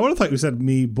 I would have thought you said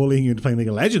me bullying you into playing League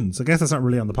of Legends. I guess that's not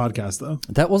really on the podcast, though.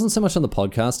 That wasn't so much on the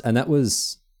podcast, and that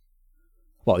was...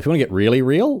 Well, if you want to get really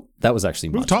real, that was actually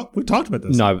much... We've talked about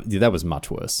this. No, that was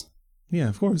much worse. Yeah,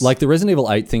 of course. Like, the Resident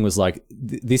Evil 8 thing was like,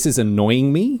 this is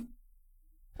annoying me,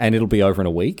 and it'll be over in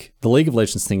a week. The League of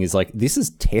Legends thing is like, this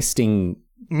is testing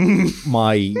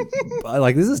my...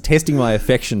 this is testing my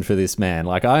affection for this man.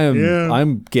 Like,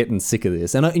 I'm getting sick of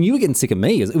this. And you were getting sick of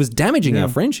me. It was damaging our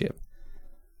friendship.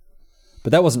 But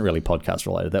that wasn't really podcast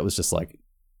related. That was just like...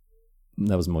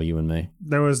 That was more you and me.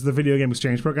 There was the video game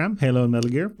exchange program, Halo and Metal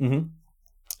Gear. Mm-hmm.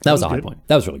 That was a high point.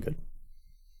 That was really good.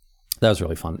 That was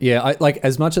really fun. Yeah,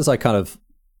 as much as I kind of,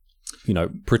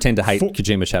 pretend to hate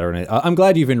Kojima chatter, and I'm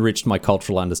glad you've enriched my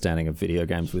cultural understanding of video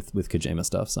games with Kojima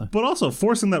stuff. So, but also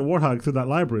forcing that warthog through that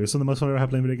library is some of the most fun I've ever had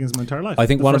playing video games in my entire life. I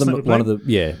think one of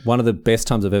the best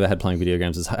times I've ever had playing video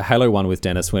games is Halo 1 with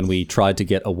Dennis when we tried to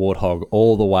get a warthog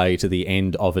all the way to the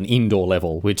end of an indoor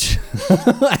level, which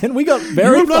and we got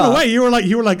very you were blown far. away. You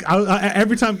were like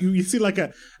every time you see like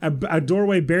a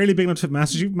doorway barely big enough to fit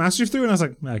Master Chief through, and I was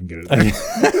like, I can get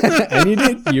it. And you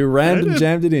did. You ran and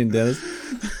jammed it in, Dennis.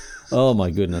 Oh my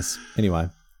goodness. Anyway,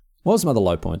 what were some other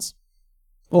low points?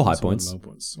 Or high points?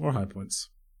 Or high points.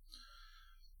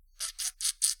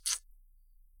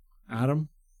 Adam?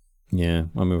 Yeah,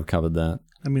 I mean, we've covered that.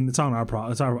 I mean, it's on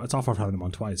our it's off our having him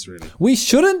on twice, really. We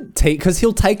shouldn't take, because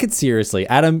he'll take it seriously.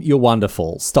 Adam, you're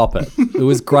wonderful. Stop it. It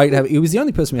was great. He was the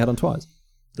only person we had on twice.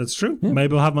 That's true. Yeah.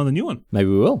 Maybe we'll have him on the new one. Maybe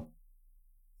we will.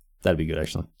 That'd be good,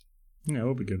 actually. Yeah, it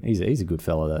would be good. He's a good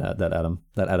fellow, that Adam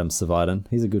Saviden.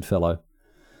 He's a good fellow.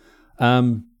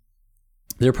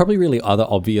 There are probably really other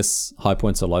obvious high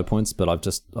points or low points, but I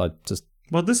just.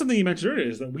 Well, this is something you mentioned earlier,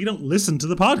 is that we don't listen to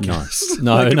the podcast.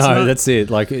 No, that's it.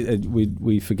 Like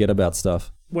we forget about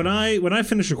stuff. When I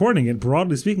finish recording it,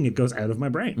 broadly speaking, it goes out of my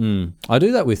brain. I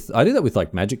do that with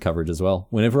like Magic coverage as well.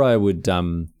 Whenever I would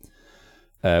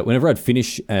whenever I'd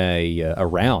finish a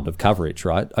round of coverage,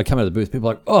 right, I come out of the booth, people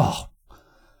are like, oh,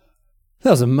 that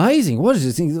was amazing. What did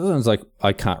you think? I was like,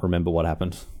 I can't remember what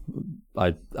happened.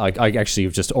 I actually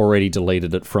have just already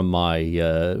deleted it from my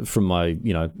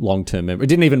long-term memory. It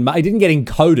didn't get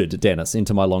encoded, Dennis,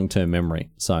 into my long-term memory.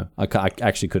 So I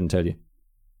actually couldn't tell you.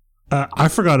 I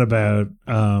forgot about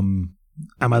Am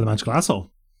I the Magical Asshole?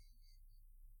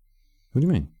 What do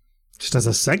you mean? Just as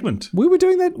a segment. We were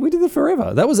doing that. We did it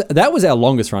forever. That was our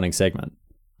longest running segment.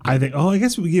 I think. Oh, I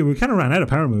guess we kind of ran out of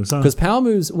power moves. Because power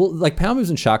moves, well, like power moves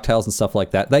and Shark Tales and stuff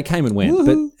like that, they came and went.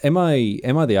 Woo-hoo. But am I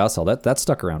the arsehole? That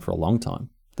stuck around for a long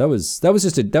time. That was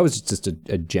just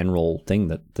a general thing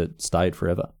that stayed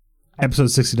forever. Episode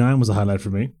 69 was a highlight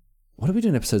for me. What did we do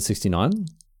in episode 69?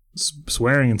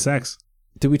 Swearing and sex.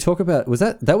 Did we talk about? Was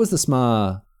that was the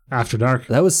Smar After Dark?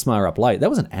 That was Smar Up Late.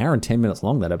 That was an hour and 10 minutes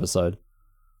long. That episode.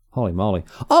 Holy moly.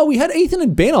 Oh, we had Ethan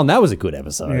and Ben on. That was a good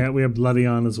episode. Yeah, we had Bloody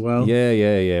on as well.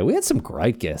 Yeah. We had some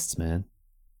great guests, man.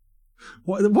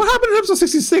 What happened in episode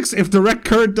 66? If direct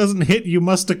current doesn't hit, you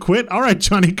must acquit. All right,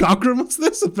 Johnny Cochran, what's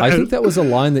this about? I think that was a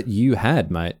line that you had,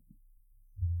 mate.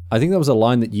 I think that was a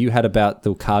line that you had about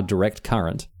the card direct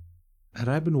current. Had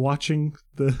I been watching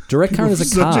the direct current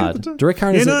is a card? Direct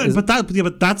current is but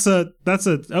that's a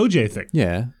OJ thing.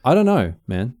 Yeah, I don't know,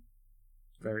 man.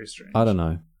 Very strange. I don't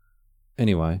know.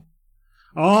 Anyway.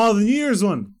 Oh, the New Year's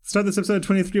one. Start this episode at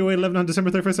 23:08:11 on December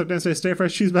 31st. Up Wednesday. Stay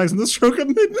fresh, cheese bags, and the stroke of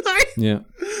midnight. Yeah.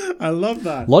 I love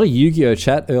that. A lot of Yu-Gi-Oh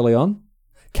chat early on.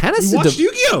 Canister. We watched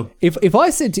Yu-Gi-Oh. If I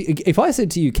said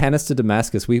to you Canister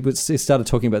Damascus, we started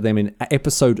talking about them in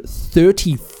episode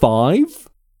 35.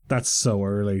 That's so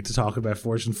early to talk about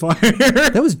Forge and Fire.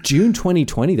 That was June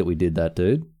 2020 that we did that,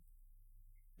 dude.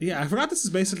 Yeah, I forgot this is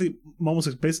basically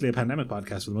a pandemic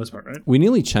podcast for the most part, right? We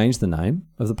nearly changed the name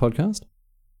of the podcast.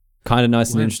 Kind of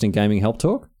nice and interesting gaming help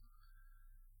talk.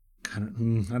 I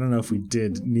don't know if we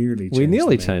did nearly. We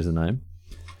nearly changed the name.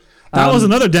 That was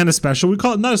another Dennis special. We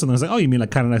called it another something. I was like, oh, you mean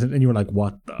like kind of nice? And you were like,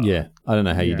 what the? Yeah, I don't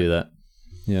know how you do that.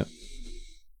 Yeah.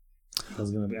 I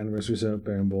was going to have anniversary set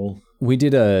Baron Bowl. We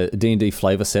did a D&D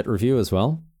flavor set review as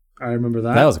well. I remember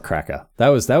that. That was a cracker. That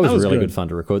was really good fun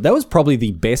to record. That was probably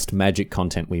the best Magic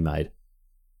content we made.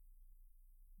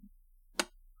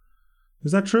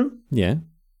 Is that true? Yeah.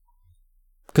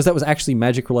 Because that was actually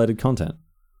Magic-related content.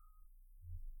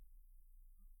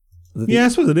 Yeah, I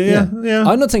suppose it is. Yeah.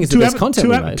 I'm not saying it's the best content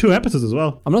we made. 2 episodes as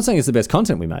well. I'm not saying it's the best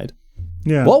content we made.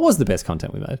 Yeah. What was the best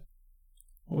content we made?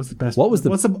 What was the best? What was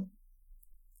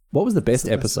the best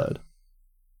episode?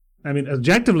 I mean,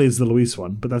 objectively, it's the Luis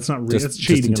one, but that's not really. It's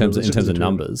cheating just in terms of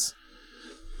numbers.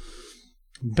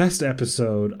 Best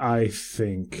episode, I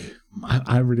think.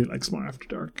 I really like Smart After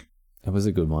Dark. It was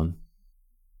a good one.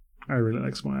 I really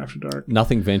like Smart After Dark.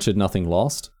 Nothing ventured, nothing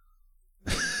lost.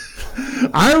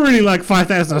 I really like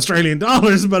 5,000 Australian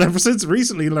dollars, but I've since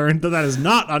recently learned that is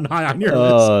not high on your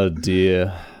list. Oh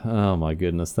dear! Oh my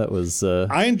goodness, that was.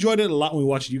 I enjoyed it a lot when we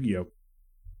watched Yu-Gi-Oh.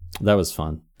 That was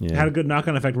fun. Yeah, it had a good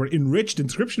knock-on effect where it enriched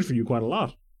Inscription for you quite a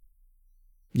lot.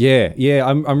 Yeah.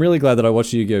 I'm really glad that I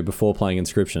watched Yu-Gi-Oh before playing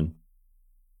Inscription.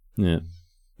 Yeah.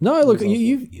 No, look,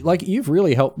 you've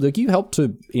really helped. Like, you helped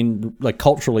to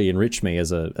culturally enrich me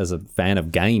as a fan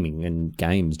of gaming and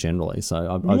games generally. So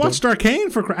I watched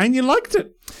Arcane and you liked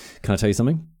it. Can I tell you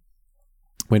something?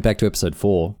 Went back to episode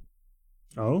 4.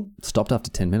 Oh, stopped after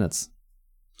 10 minutes.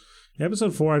 Yeah,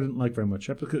 episode 4 I didn't like very much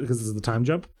because of the time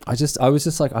jump. I was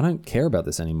just like, I don't care about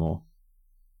this anymore.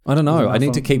 I don't know. I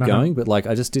need to keep going, but like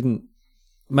I just didn't.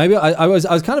 Maybe I was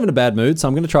kind of in a bad mood, so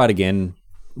I'm going to try it again.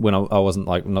 When I wasn't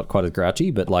like not quite as grouchy,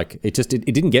 but like it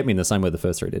didn't get me in the same way the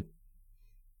first 3 did.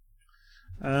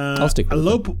 I'll stick with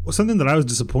it. Something that I was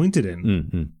disappointed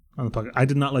in on the podcast. I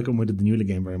did not like when we did the Newly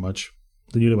game very much.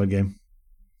 The Newlywed Game.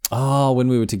 Oh, when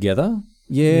we were together?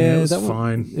 Yeah, it was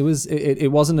fine.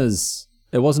 It wasn't as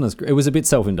it was a bit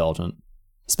self-indulgent.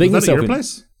 Speaking was that of at your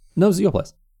place? No, it was at your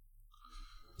place.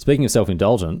 Speaking of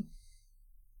self-indulgent,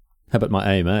 how about my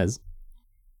AMAs?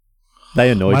 They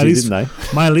annoyed you, didn't they?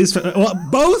 My least... Well,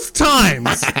 both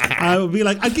times! I would be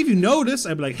like, I'd give you notice.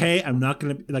 I'd be like, hey, I'm not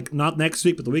going to... Like, not next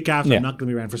week, but the week after, I'm not going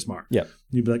to be around for Smart. Yeah.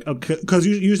 You'd be like, okay... Because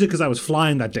usually because I was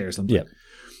flying that day or something. Yeah.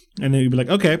 And then you'd be like,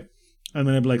 okay. And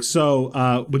then I'd be like,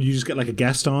 so, would you just get like a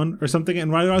guest on or something?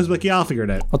 And Riley was like, yeah, I'll figure it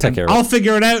out. I'll take care of it. I'll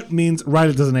figure it out means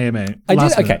Riley does an AMA.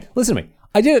 Okay, listen to me.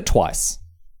 I did it twice.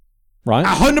 Right?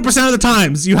 100% of the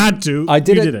times you had to. I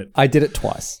did it. I did it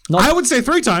twice. I would say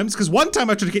 3 times because one time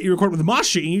I tried to get you recorded with the Mosh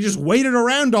sheet and you just waited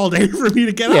around all day for me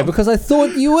to get up. Yeah, because I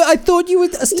thought you were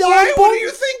still Why on board. would you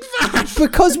think that?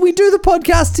 Because we do the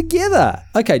podcast together.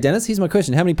 Okay, Dennis, here's my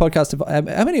question. How many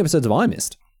episodes have I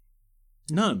missed?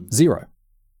 None. 0.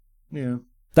 Yeah.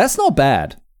 That's not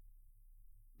bad.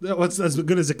 That's as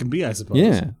good as it can be, I suppose.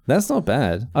 Yeah, that's not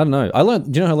bad. I don't know.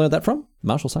 Do you know who I learned that from?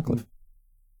 Marshall Sutcliffe.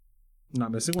 Not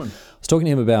missing one. I was talking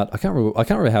to him about, I can't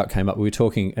remember how it came up. We were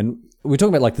talking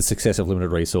about like the success of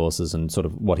limited resources and sort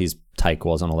of what his take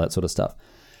was on all that sort of stuff.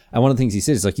 And one of the things he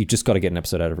said is like, you just got to get an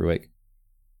episode out every week.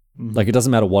 Mm-hmm. Like, it doesn't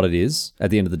matter what it is at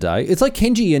the end of the day. It's like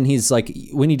Kenji and his, like,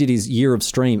 when he did his year of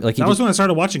stream. Like that was when I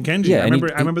started watching Kenji. Yeah, I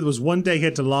remember there was one day he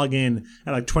had to log in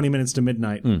at like 20 minutes to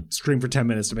midnight, stream for 10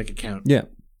 minutes to make it count. Yeah.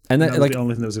 And that was like the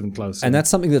only thing that was even close. And that's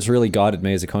something that's really guided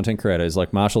me as a content creator. Is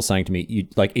like Marshall saying to me,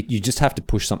 you just have to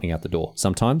push something out the door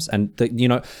sometimes. And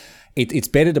it's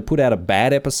better to put out a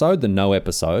bad episode than no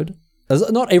episode.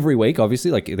 Not every week,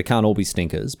 obviously. Like they can't all be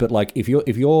stinkers. But like if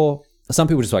you're some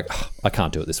people just like, oh, I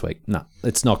can't do it this week. No,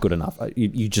 it's not good enough.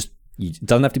 It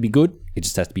doesn't have to be good. It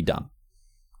just has to be done.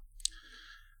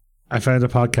 I found a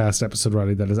podcast episode,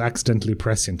 Riley, that is accidentally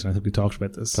prescient, and I think we talked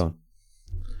about this. Go on.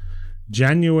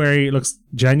 January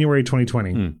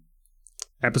 2020,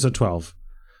 episode 12.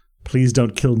 Please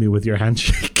don't kill me with your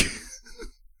handshake.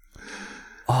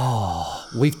 Oh,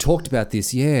 we've talked about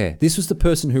this. Yeah, this was the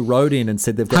person who wrote in and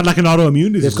said they've got had like an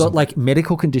autoimmune disease. They've got like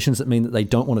medical conditions that mean that they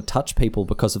don't want to touch people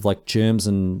because of like germs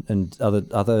and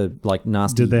other like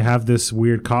nasty. Did they have this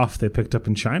weird cough they picked up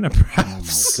in China?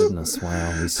 Perhaps. Oh my goodness!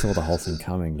 Wow, we saw the whole thing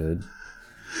coming, dude.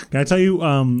 Can I tell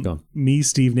you, me,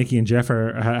 Steve, Nikki, and Jeff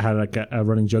had like a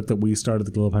running joke that we started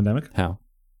the global pandemic. How?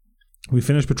 We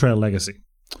finished Betrayal Legacy.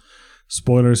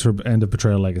 Spoilers for end of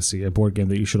Betrayal Legacy, a board game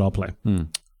that you should all play.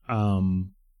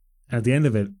 At the end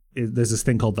of it, there's this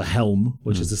thing called the Helm,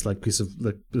 which is this like piece of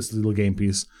like this little game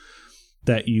piece,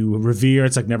 that you revere.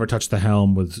 It's like never touch the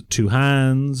helm with two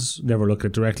hands, never look at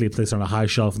it directly, place it on a high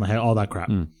shelf in the head, all that crap.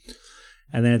 And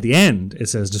then at the end, it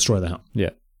says destroy the helm.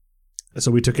 Yeah. So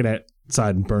we took it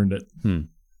outside and burned it. And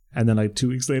then like 2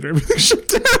 weeks later, everything shut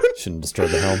down. Shouldn't have destroyed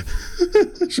the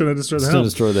helm. Should have destroyed the Still helm.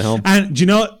 destroy the helm. And do you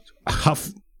know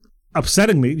what?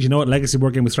 Upsettingly, do you know what legacy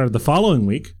board game we started the following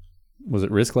week? Was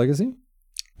it Risk Legacy?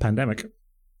 Pandemic.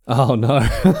 Oh, no.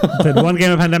 Played one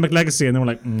game of Pandemic Legacy, and then we're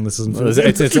like, this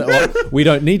isn't. Well, we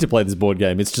don't need to play this board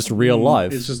game. It's just real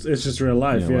life. It's just real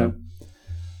life. Yeah. Well,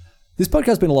 this podcast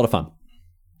has been a lot of fun.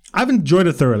 I've enjoyed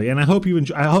it thoroughly, and I hope you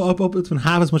enjoy. I hope it's been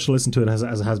half as much to listen to it as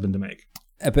it has been to make.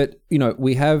 But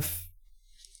we have.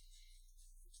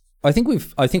 I think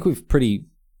we've pretty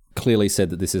clearly said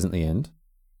that this isn't the end.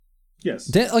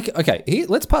 Yes. Okay. Here,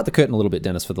 let's part the curtain a little bit,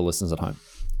 Dennis, for the listeners at home.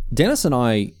 Dennis and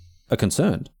I are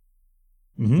concerned.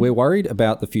 We're worried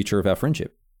about the future of our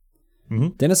friendship.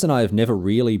 Dennis and I have never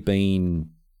really been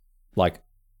like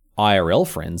IRL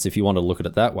friends, if you want to look at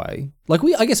it that way. Like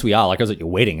I guess we are. Like I was at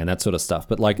your wedding and that sort of stuff.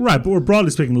 But like, right, but we're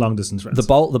broadly speaking long distance friends.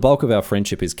 The bulk of our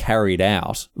friendship is carried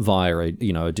out via a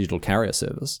digital carrier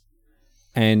service,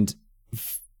 and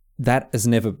that has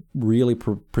never really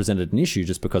presented an issue.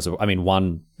 Just because of,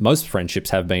 one, most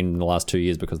friendships have been in the last 2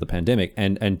 years because of the pandemic,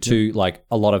 and two, like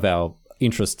a lot of our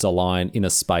interests align in a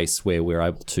space where we're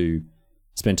able to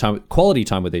spend quality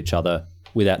time with each other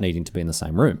without needing to be in the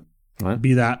same room. Right?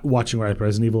 Be that watching Riley play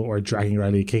Resident Evil or dragging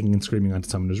Riley kicking and screaming onto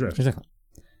Summoner's Rift. Exactly.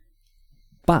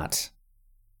 But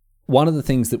one of the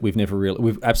things that we've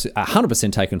absolutely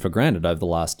 100% taken for granted over the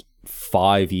last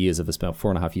 5 years of us, about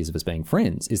 4.5 years of us being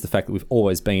friends, is the fact that we've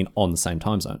always been on the same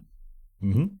time zone.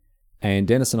 And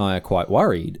Dennis and I are quite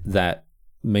worried that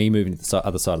me moving to the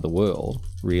other side of the world,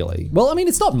 really. Well,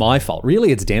 it's not my fault.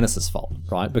 Really, it's Dennis's fault,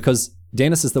 right? Because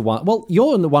Dennis is the one. Well,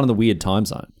 you're in the weird time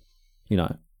zone.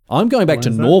 I'm going back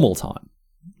to normal time.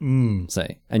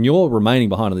 See, and you're remaining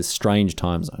behind on this strange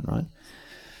time zone, right?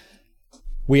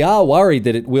 We are worried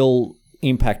that it will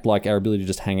impact like our ability to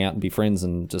just hang out and be friends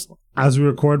and just. As we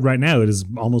record right now, it is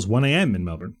almost 1 a.m. in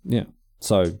Melbourne. Yeah.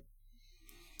 So,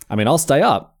 I'll stay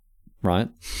up. Right?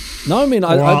 No,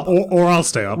 or I'll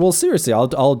stay up. Well, seriously,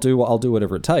 I'll do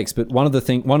whatever it takes. But one of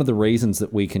the reasons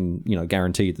that we can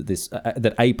guarantee that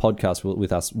that a podcast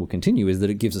with us will continue is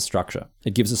that it gives us structure.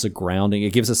 It gives us a grounding.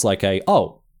 It gives us like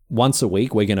once a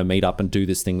week we're going to meet up and do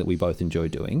this thing that we both enjoy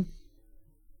doing.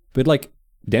 But like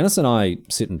Dennis and I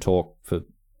sit and talk for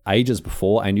ages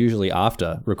before and usually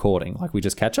after recording. Like we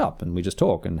just catch up and we just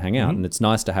talk and hang out, and it's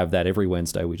nice to have that every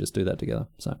Wednesday. We just do that together.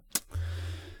 So.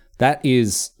 That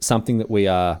is something that we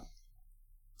are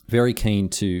very keen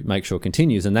to make sure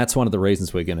continues, and that's one of the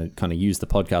reasons we're going to kind of use the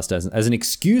podcast as an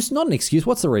excuse. Not an excuse.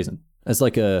 What's the reason? As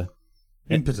like an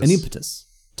impetus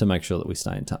to make sure that we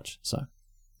stay in touch. So,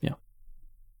 yeah.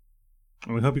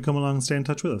 And we hope you come along and stay in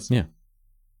touch with us. Yeah.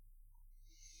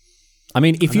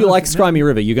 If you like Scrimey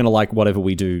River, you're going to like whatever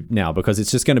we do now, because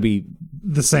it's just going to be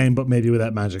the same, but maybe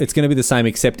without magic. It's going to be the same,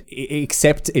 except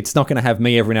it's not going to have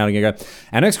me every now and again go,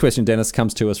 our next question, Dennis,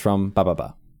 comes to us from blah, blah,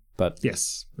 blah. But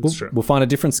yes, that's true. We'll find a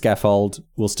different scaffold.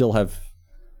 We'll still have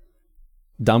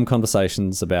dumb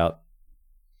conversations about,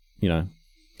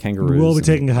 kangaroos. We'll be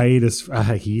taking a hyena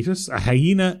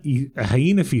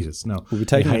fetus. No, we'll be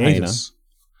taking a hiatus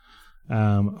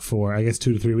for I guess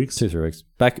 2 to 3 weeks. 2 to 3 weeks.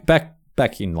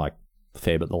 Back in like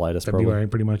Feb at the latest, February, probably.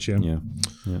 Pretty much, yeah.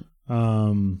 Yeah.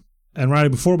 And Riley,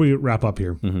 before we wrap up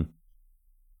here,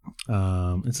 it's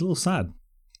a little sad,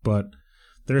 but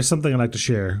there is something I'd like to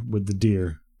share with the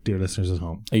dear listeners at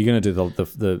home. Are you going to do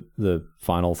the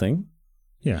final thing?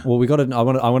 Yeah. Well, I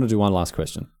want to do one last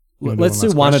question. Let's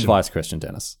do one advice question,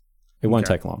 Dennis. It won't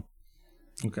take long.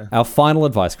 Okay. Our final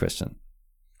advice question.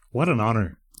 What an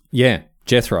honor. Yeah,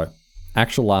 Jethro.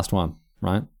 Actual last one,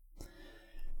 right?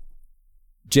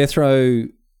 Jethro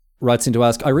writes in to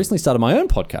ask, I recently started my own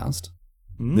podcast.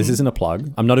 This isn't a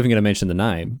plug. I'm not even going to mention the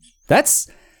name. That's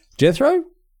Jethro,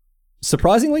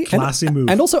 surprisingly. Classy move.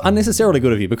 And also unnecessarily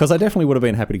good of you, because I definitely would have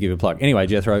been happy to give you a plug. Anyway,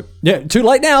 Jethro. Yeah, too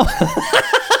late now.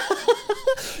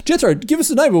 Jethro, give us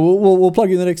a name. We'll plug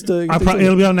you in the next...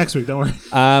 it'll be on next week, don't worry.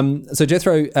 So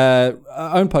Jethro,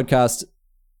 own podcast.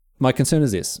 My concern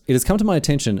is this. It has come to my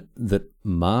attention that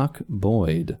Mark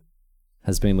Boyd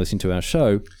has been listening to our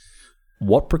show.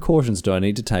 What precautions do I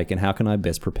need to take, and how can I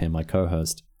best prepare my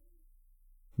co-host?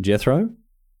 Jethro,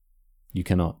 you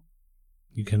cannot.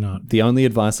 You cannot. The only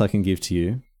advice I can give to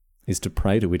you is to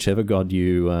pray to whichever God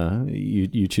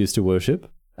you choose to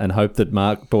worship, and hope that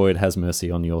Mark Boyd has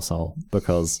mercy on your soul,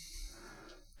 because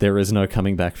there is no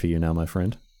coming back for you now, my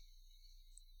friend.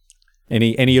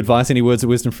 Any advice, any words of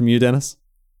wisdom from you, Dennis?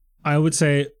 I would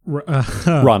say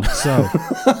run. So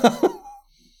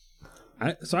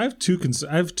I have two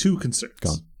concerns. Go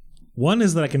on. One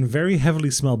is that I can very heavily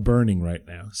smell burning right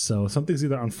now. So something's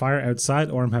either on fire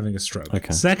outside or I'm having a stroke.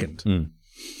 Okay. Second,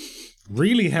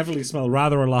 really heavily smell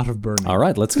rather a lot of burning. All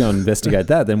right, let's go and investigate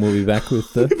that. Then we'll be back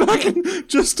with the. Back in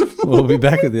just a moment. We'll be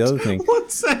back with the other thing. 1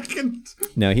 second.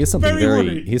 Now, here's something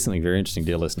Very here's something very interesting,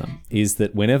 dear listener, is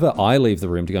that whenever I leave the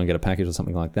room to go and get a package or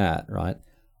something like that, right,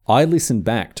 I listen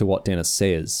back to what Dennis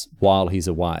says while he's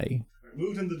away. I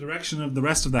moved in the direction of the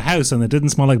rest of the house and it didn't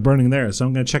smell like burning there, so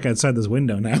I'm going to check outside this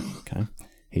window now. Okay.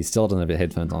 He still doesn't have the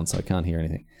headphones on, so I can't hear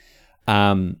anything.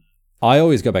 I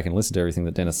always go back and listen to everything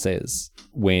that Dennis says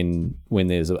when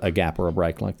there's a gap or a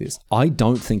break like this. I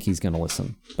don't think he's going to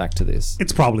listen back to this.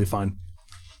 It's probably fine.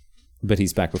 But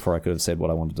he's back before I could have said what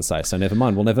I wanted to say, so never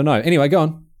mind. We'll never know. Anyway, go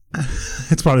on.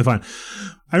 It's probably fine.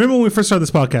 I remember when we first started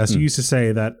this podcast, you used to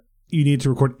say that you need to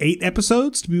record 8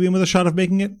 episodes to be in with a shot of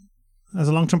making it as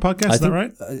a long-term podcast. Is that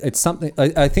right? It's something.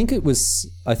 I think it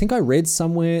was. I think I read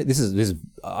somewhere. This is.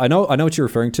 I know what you're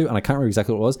referring to, and I can't remember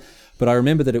exactly what it was. But I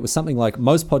remember that it was something like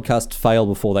most podcasts fail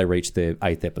before they reach their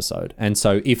 8th episode, and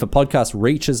so if a podcast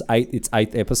reaches its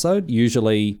 8th episode,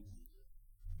 usually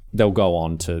they'll go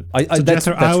on to. I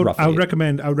would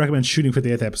recommend shooting for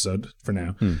the 8th episode for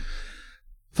now.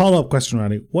 Follow-up question,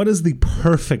 Ronnie. What is the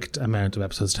perfect amount of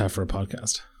episodes to have for a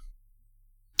podcast?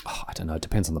 Oh, I don't know. It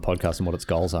depends on the podcast and what its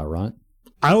goals are, right?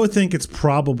 I would think it's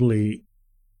probably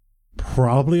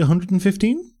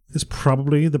 115 is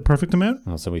probably the perfect amount.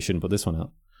 Oh, so we shouldn't put this one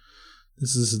out.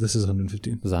 This is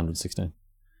 115. This is 116.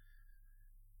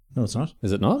 No, it's not.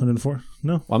 Is it not? 104.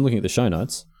 No. I'm looking at the show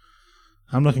notes.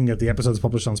 I'm looking at the episodes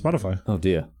published on Spotify. Oh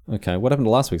dear. Okay. What happened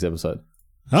to last week's episode?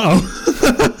 Uh-oh.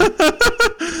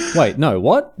 Wait, no.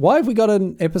 What? Why have we got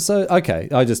an episode? Okay,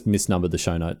 I just misnumbered the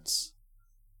show notes.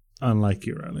 Unlike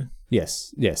you, Riley.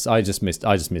 Yes. I just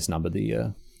misnumbered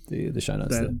the show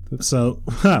notes. So,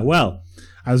 well,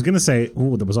 I was going to say,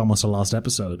 there was almost a lost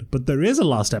episode, but there is a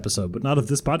lost episode, but not of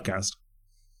this podcast.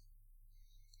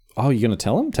 Oh, you're going to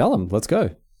tell him? Tell him. Let's go.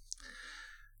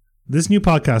 This new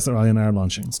podcast that Riley and I are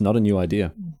launching. It's not a new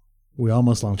idea. We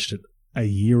almost launched it a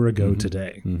year ago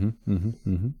today.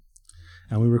 And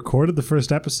we recorded the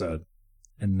first episode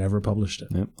and never published it.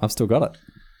 Yep, I've still got it.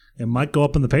 It might go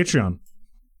up in the Patreon.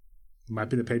 It might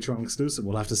be the Patreon exclusive.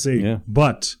 We'll have to see. Yeah.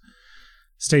 But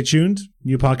stay tuned.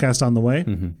 New podcast on the way.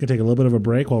 Gonna take a little bit of a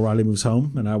break while Riley moves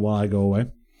home and while I go away.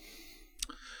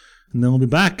 And then we'll be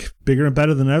back, bigger and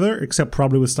better than ever, except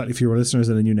probably with slightly fewer listeners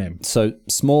and a new name. So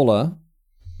smaller,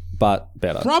 but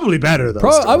better. Probably better, though.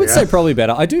 I would say probably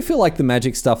better. I do feel like the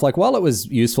magic stuff, like while it was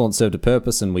useful and served a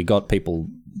purpose and we got people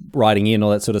writing in,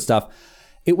 all that sort of stuff,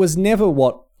 it was never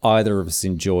what either of us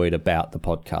enjoyed about the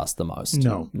podcast the most.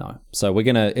 No. So we're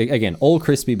going to, again, all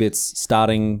crispy bits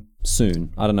starting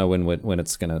soon. I don't know when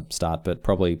it's going to start, but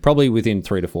probably within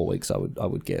 3 to 4 weeks, I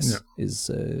would guess is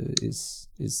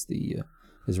the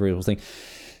real thing.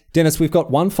 Dennis, we've got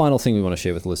one final thing we want to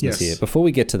share with listeners here. Before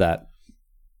we get to that,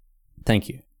 thank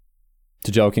you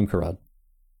to Joachim Karad.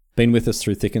 Been with us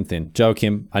through thick and thin.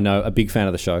 Joachim, I know, a big fan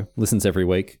of the show, listens every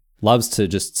week, loves to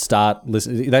just start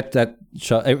listen that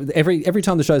show every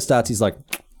time the show starts. He's like,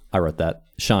 I wrote that.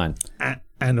 Shine.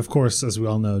 And of course, as we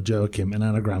all know, Joachim, an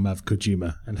anagram of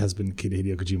Kojima, and has been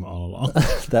Hideo Kojima all along.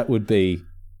 That would be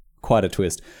quite a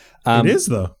twist. It is,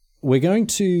 though.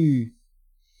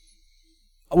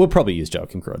 We'll probably use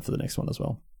Joachim Karad for the next one as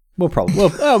well. I'll probably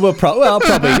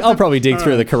dig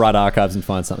through the Karad archives and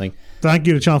find something. Thank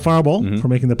you to Channel Fireball for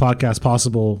making the podcast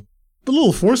possible. A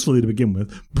little forcefully to begin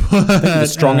with. But,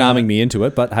 strong-arming me into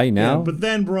it, but hey, now. Yeah, but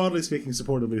then, broadly speaking,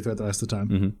 supportively throughout the rest of the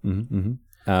time.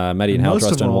 Maddie and Hal,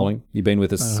 Dry Stone Walling, you've been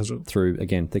with us through,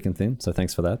 again, thick and thin, so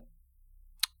thanks for that.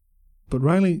 But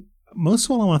Riley, most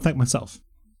of all, I want to thank myself.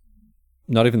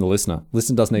 Not even the listener.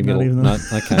 Listener doesn't even get No,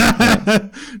 okay. Yeah.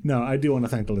 No, I do want to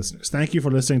thank the listeners. Thank you for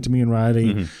listening to me and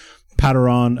Riley patter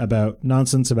on about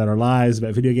nonsense, about our lives,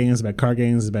 about video games, about card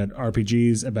games, about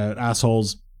RPGs, about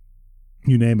assholes,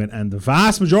 you name it. And the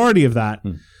vast majority of that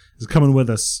is coming with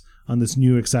us on this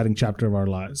new exciting chapter of our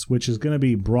lives, which is going to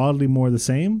be broadly more the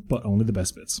same, but only the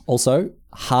best bits. Also,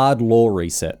 hard law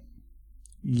reset.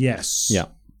 Yes. Yeah.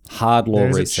 Hard law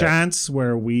reset. There's a chance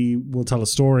where we will tell a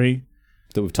story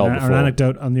that we've told before. An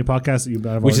anecdote on the podcast that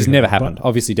you've which has never happened.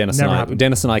 Obviously, Dennis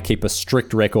and I keep a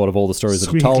strict record of all the stories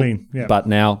that are told. Clean. Yeah. But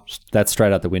now that's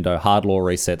straight out the window. Hard law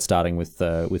reset starting with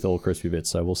all crispy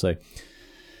bits. So we'll see.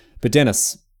 But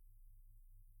Dennis,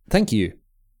 thank you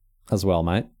as well,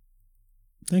 mate.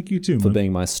 Thank you too, for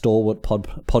being my stalwart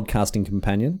podcasting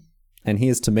companion. And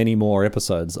here's to many more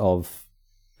episodes of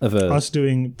of a us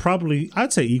doing probably,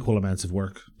 I'd say, equal amounts of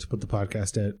work to put the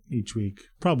podcast out each week.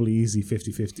 Probably easy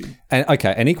 50-50. and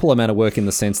okay, an equal amount of work in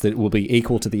the sense that it will be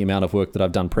equal to the amount of work that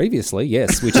I've done previously.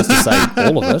 Yes, which is to say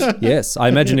all of it. Yes, I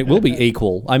imagine it will be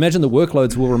equal. I imagine the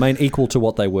workloads will remain equal to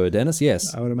what they were, Dennis.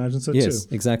 Yes, I would imagine so yes,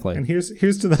 too. exactly. And here's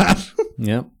to that.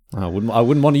 Yeah, I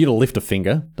wouldn't want you to lift a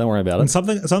finger. Don't worry about And it.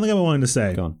 something I've been wanting to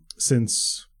say Go on.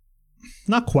 since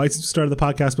not quite since the start of the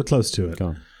podcast, but close to it.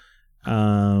 Go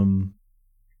on.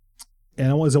 And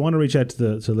I want to reach out to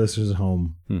the listeners at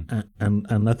home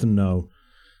and let them know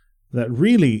that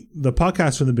really the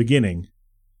podcast from the beginning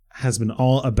has been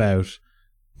all about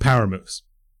power moves.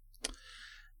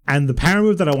 And the power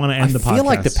move that I want to end the podcast. I feel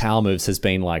like the power moves has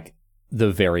been like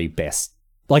the very best.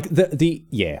 Like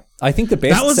I think the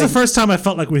best. That was the first time I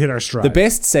felt like we hit our stride. The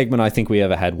best segment I think we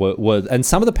ever had were and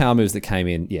some of the power moves that came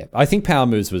in. Yeah, I think power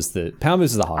moves was the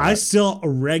highlight. I still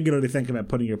regularly think about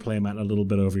putting your playmat a little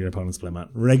bit over your opponent's playmat.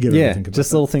 Regularly think about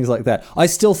just little things like that. I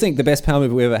still think the best power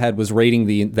move we ever had was reading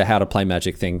the how to play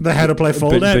Magic thing. The how to play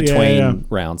fold out between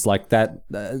rounds like that.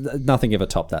 Nothing ever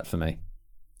topped that for me.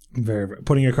 Very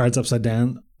putting your cards upside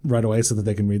down right away so that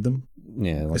they can read them.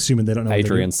 Yeah, like assuming they don't know.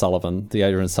 Adrian Sullivan, the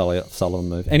Adrian Sullivan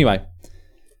move. Anyway,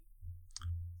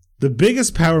 the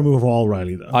biggest power move of all,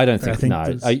 Riley. Though I don't think.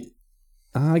 No,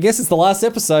 I guess it's the last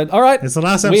episode. All right, it's the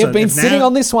last episode. We have been sitting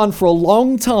on this one for a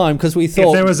long time because we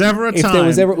thought if there was ever a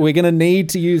time, we're going to need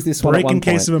to use this one. Break in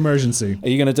case of emergency. Are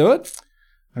you going to do it?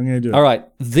 I'm going to do it. All right,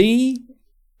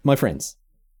 my friends,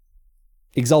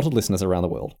 exalted listeners around the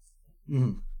world,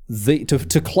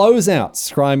 to close out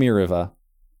Scry River,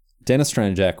 Dennis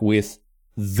Stranjak with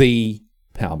the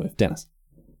power move. Dennis,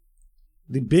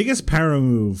 the biggest power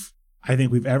move I think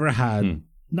we've ever had,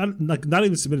 not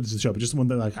even submitted to the show, but just the one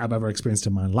that like I've ever experienced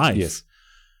in my life, yes,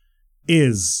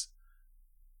 is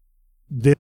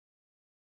this